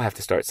 because we all have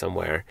to start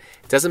somewhere.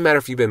 It doesn't matter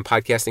if you've been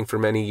podcasting for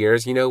many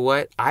years. You know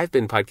what? I've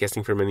been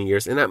podcasting for many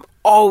years, and I'm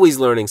always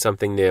learning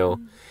something new.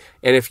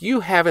 And if you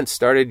haven't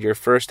started your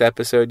first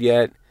episode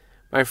yet,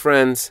 my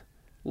friends,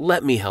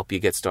 let me help you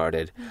get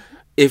started.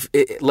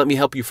 Let me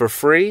help you for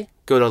free.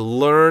 Go to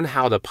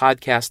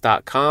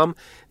learnhowtopodcast.com.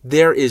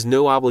 There is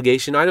no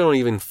obligation. I don't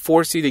even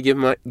force you to give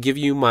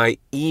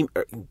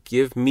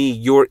me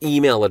your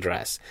email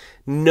address.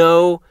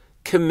 No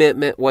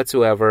commitment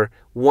whatsoever.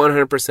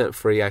 100%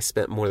 free. I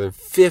spent more than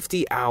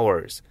 50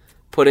 hours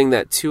putting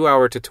that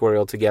 2-hour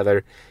tutorial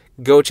together.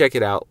 Go check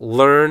it out.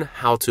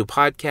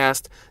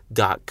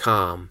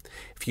 Learnhowtopodcast.com.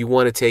 If you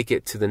want to take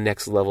it to the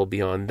next level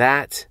beyond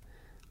that,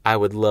 I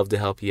would love to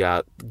help you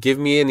out. Give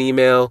me an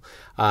email.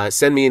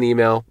 Send me an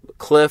email.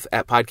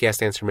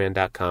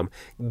 Cliff@podcastanswerman.com.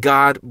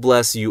 God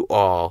bless you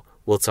all.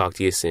 We'll talk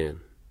to you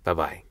soon.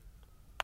 Bye-bye.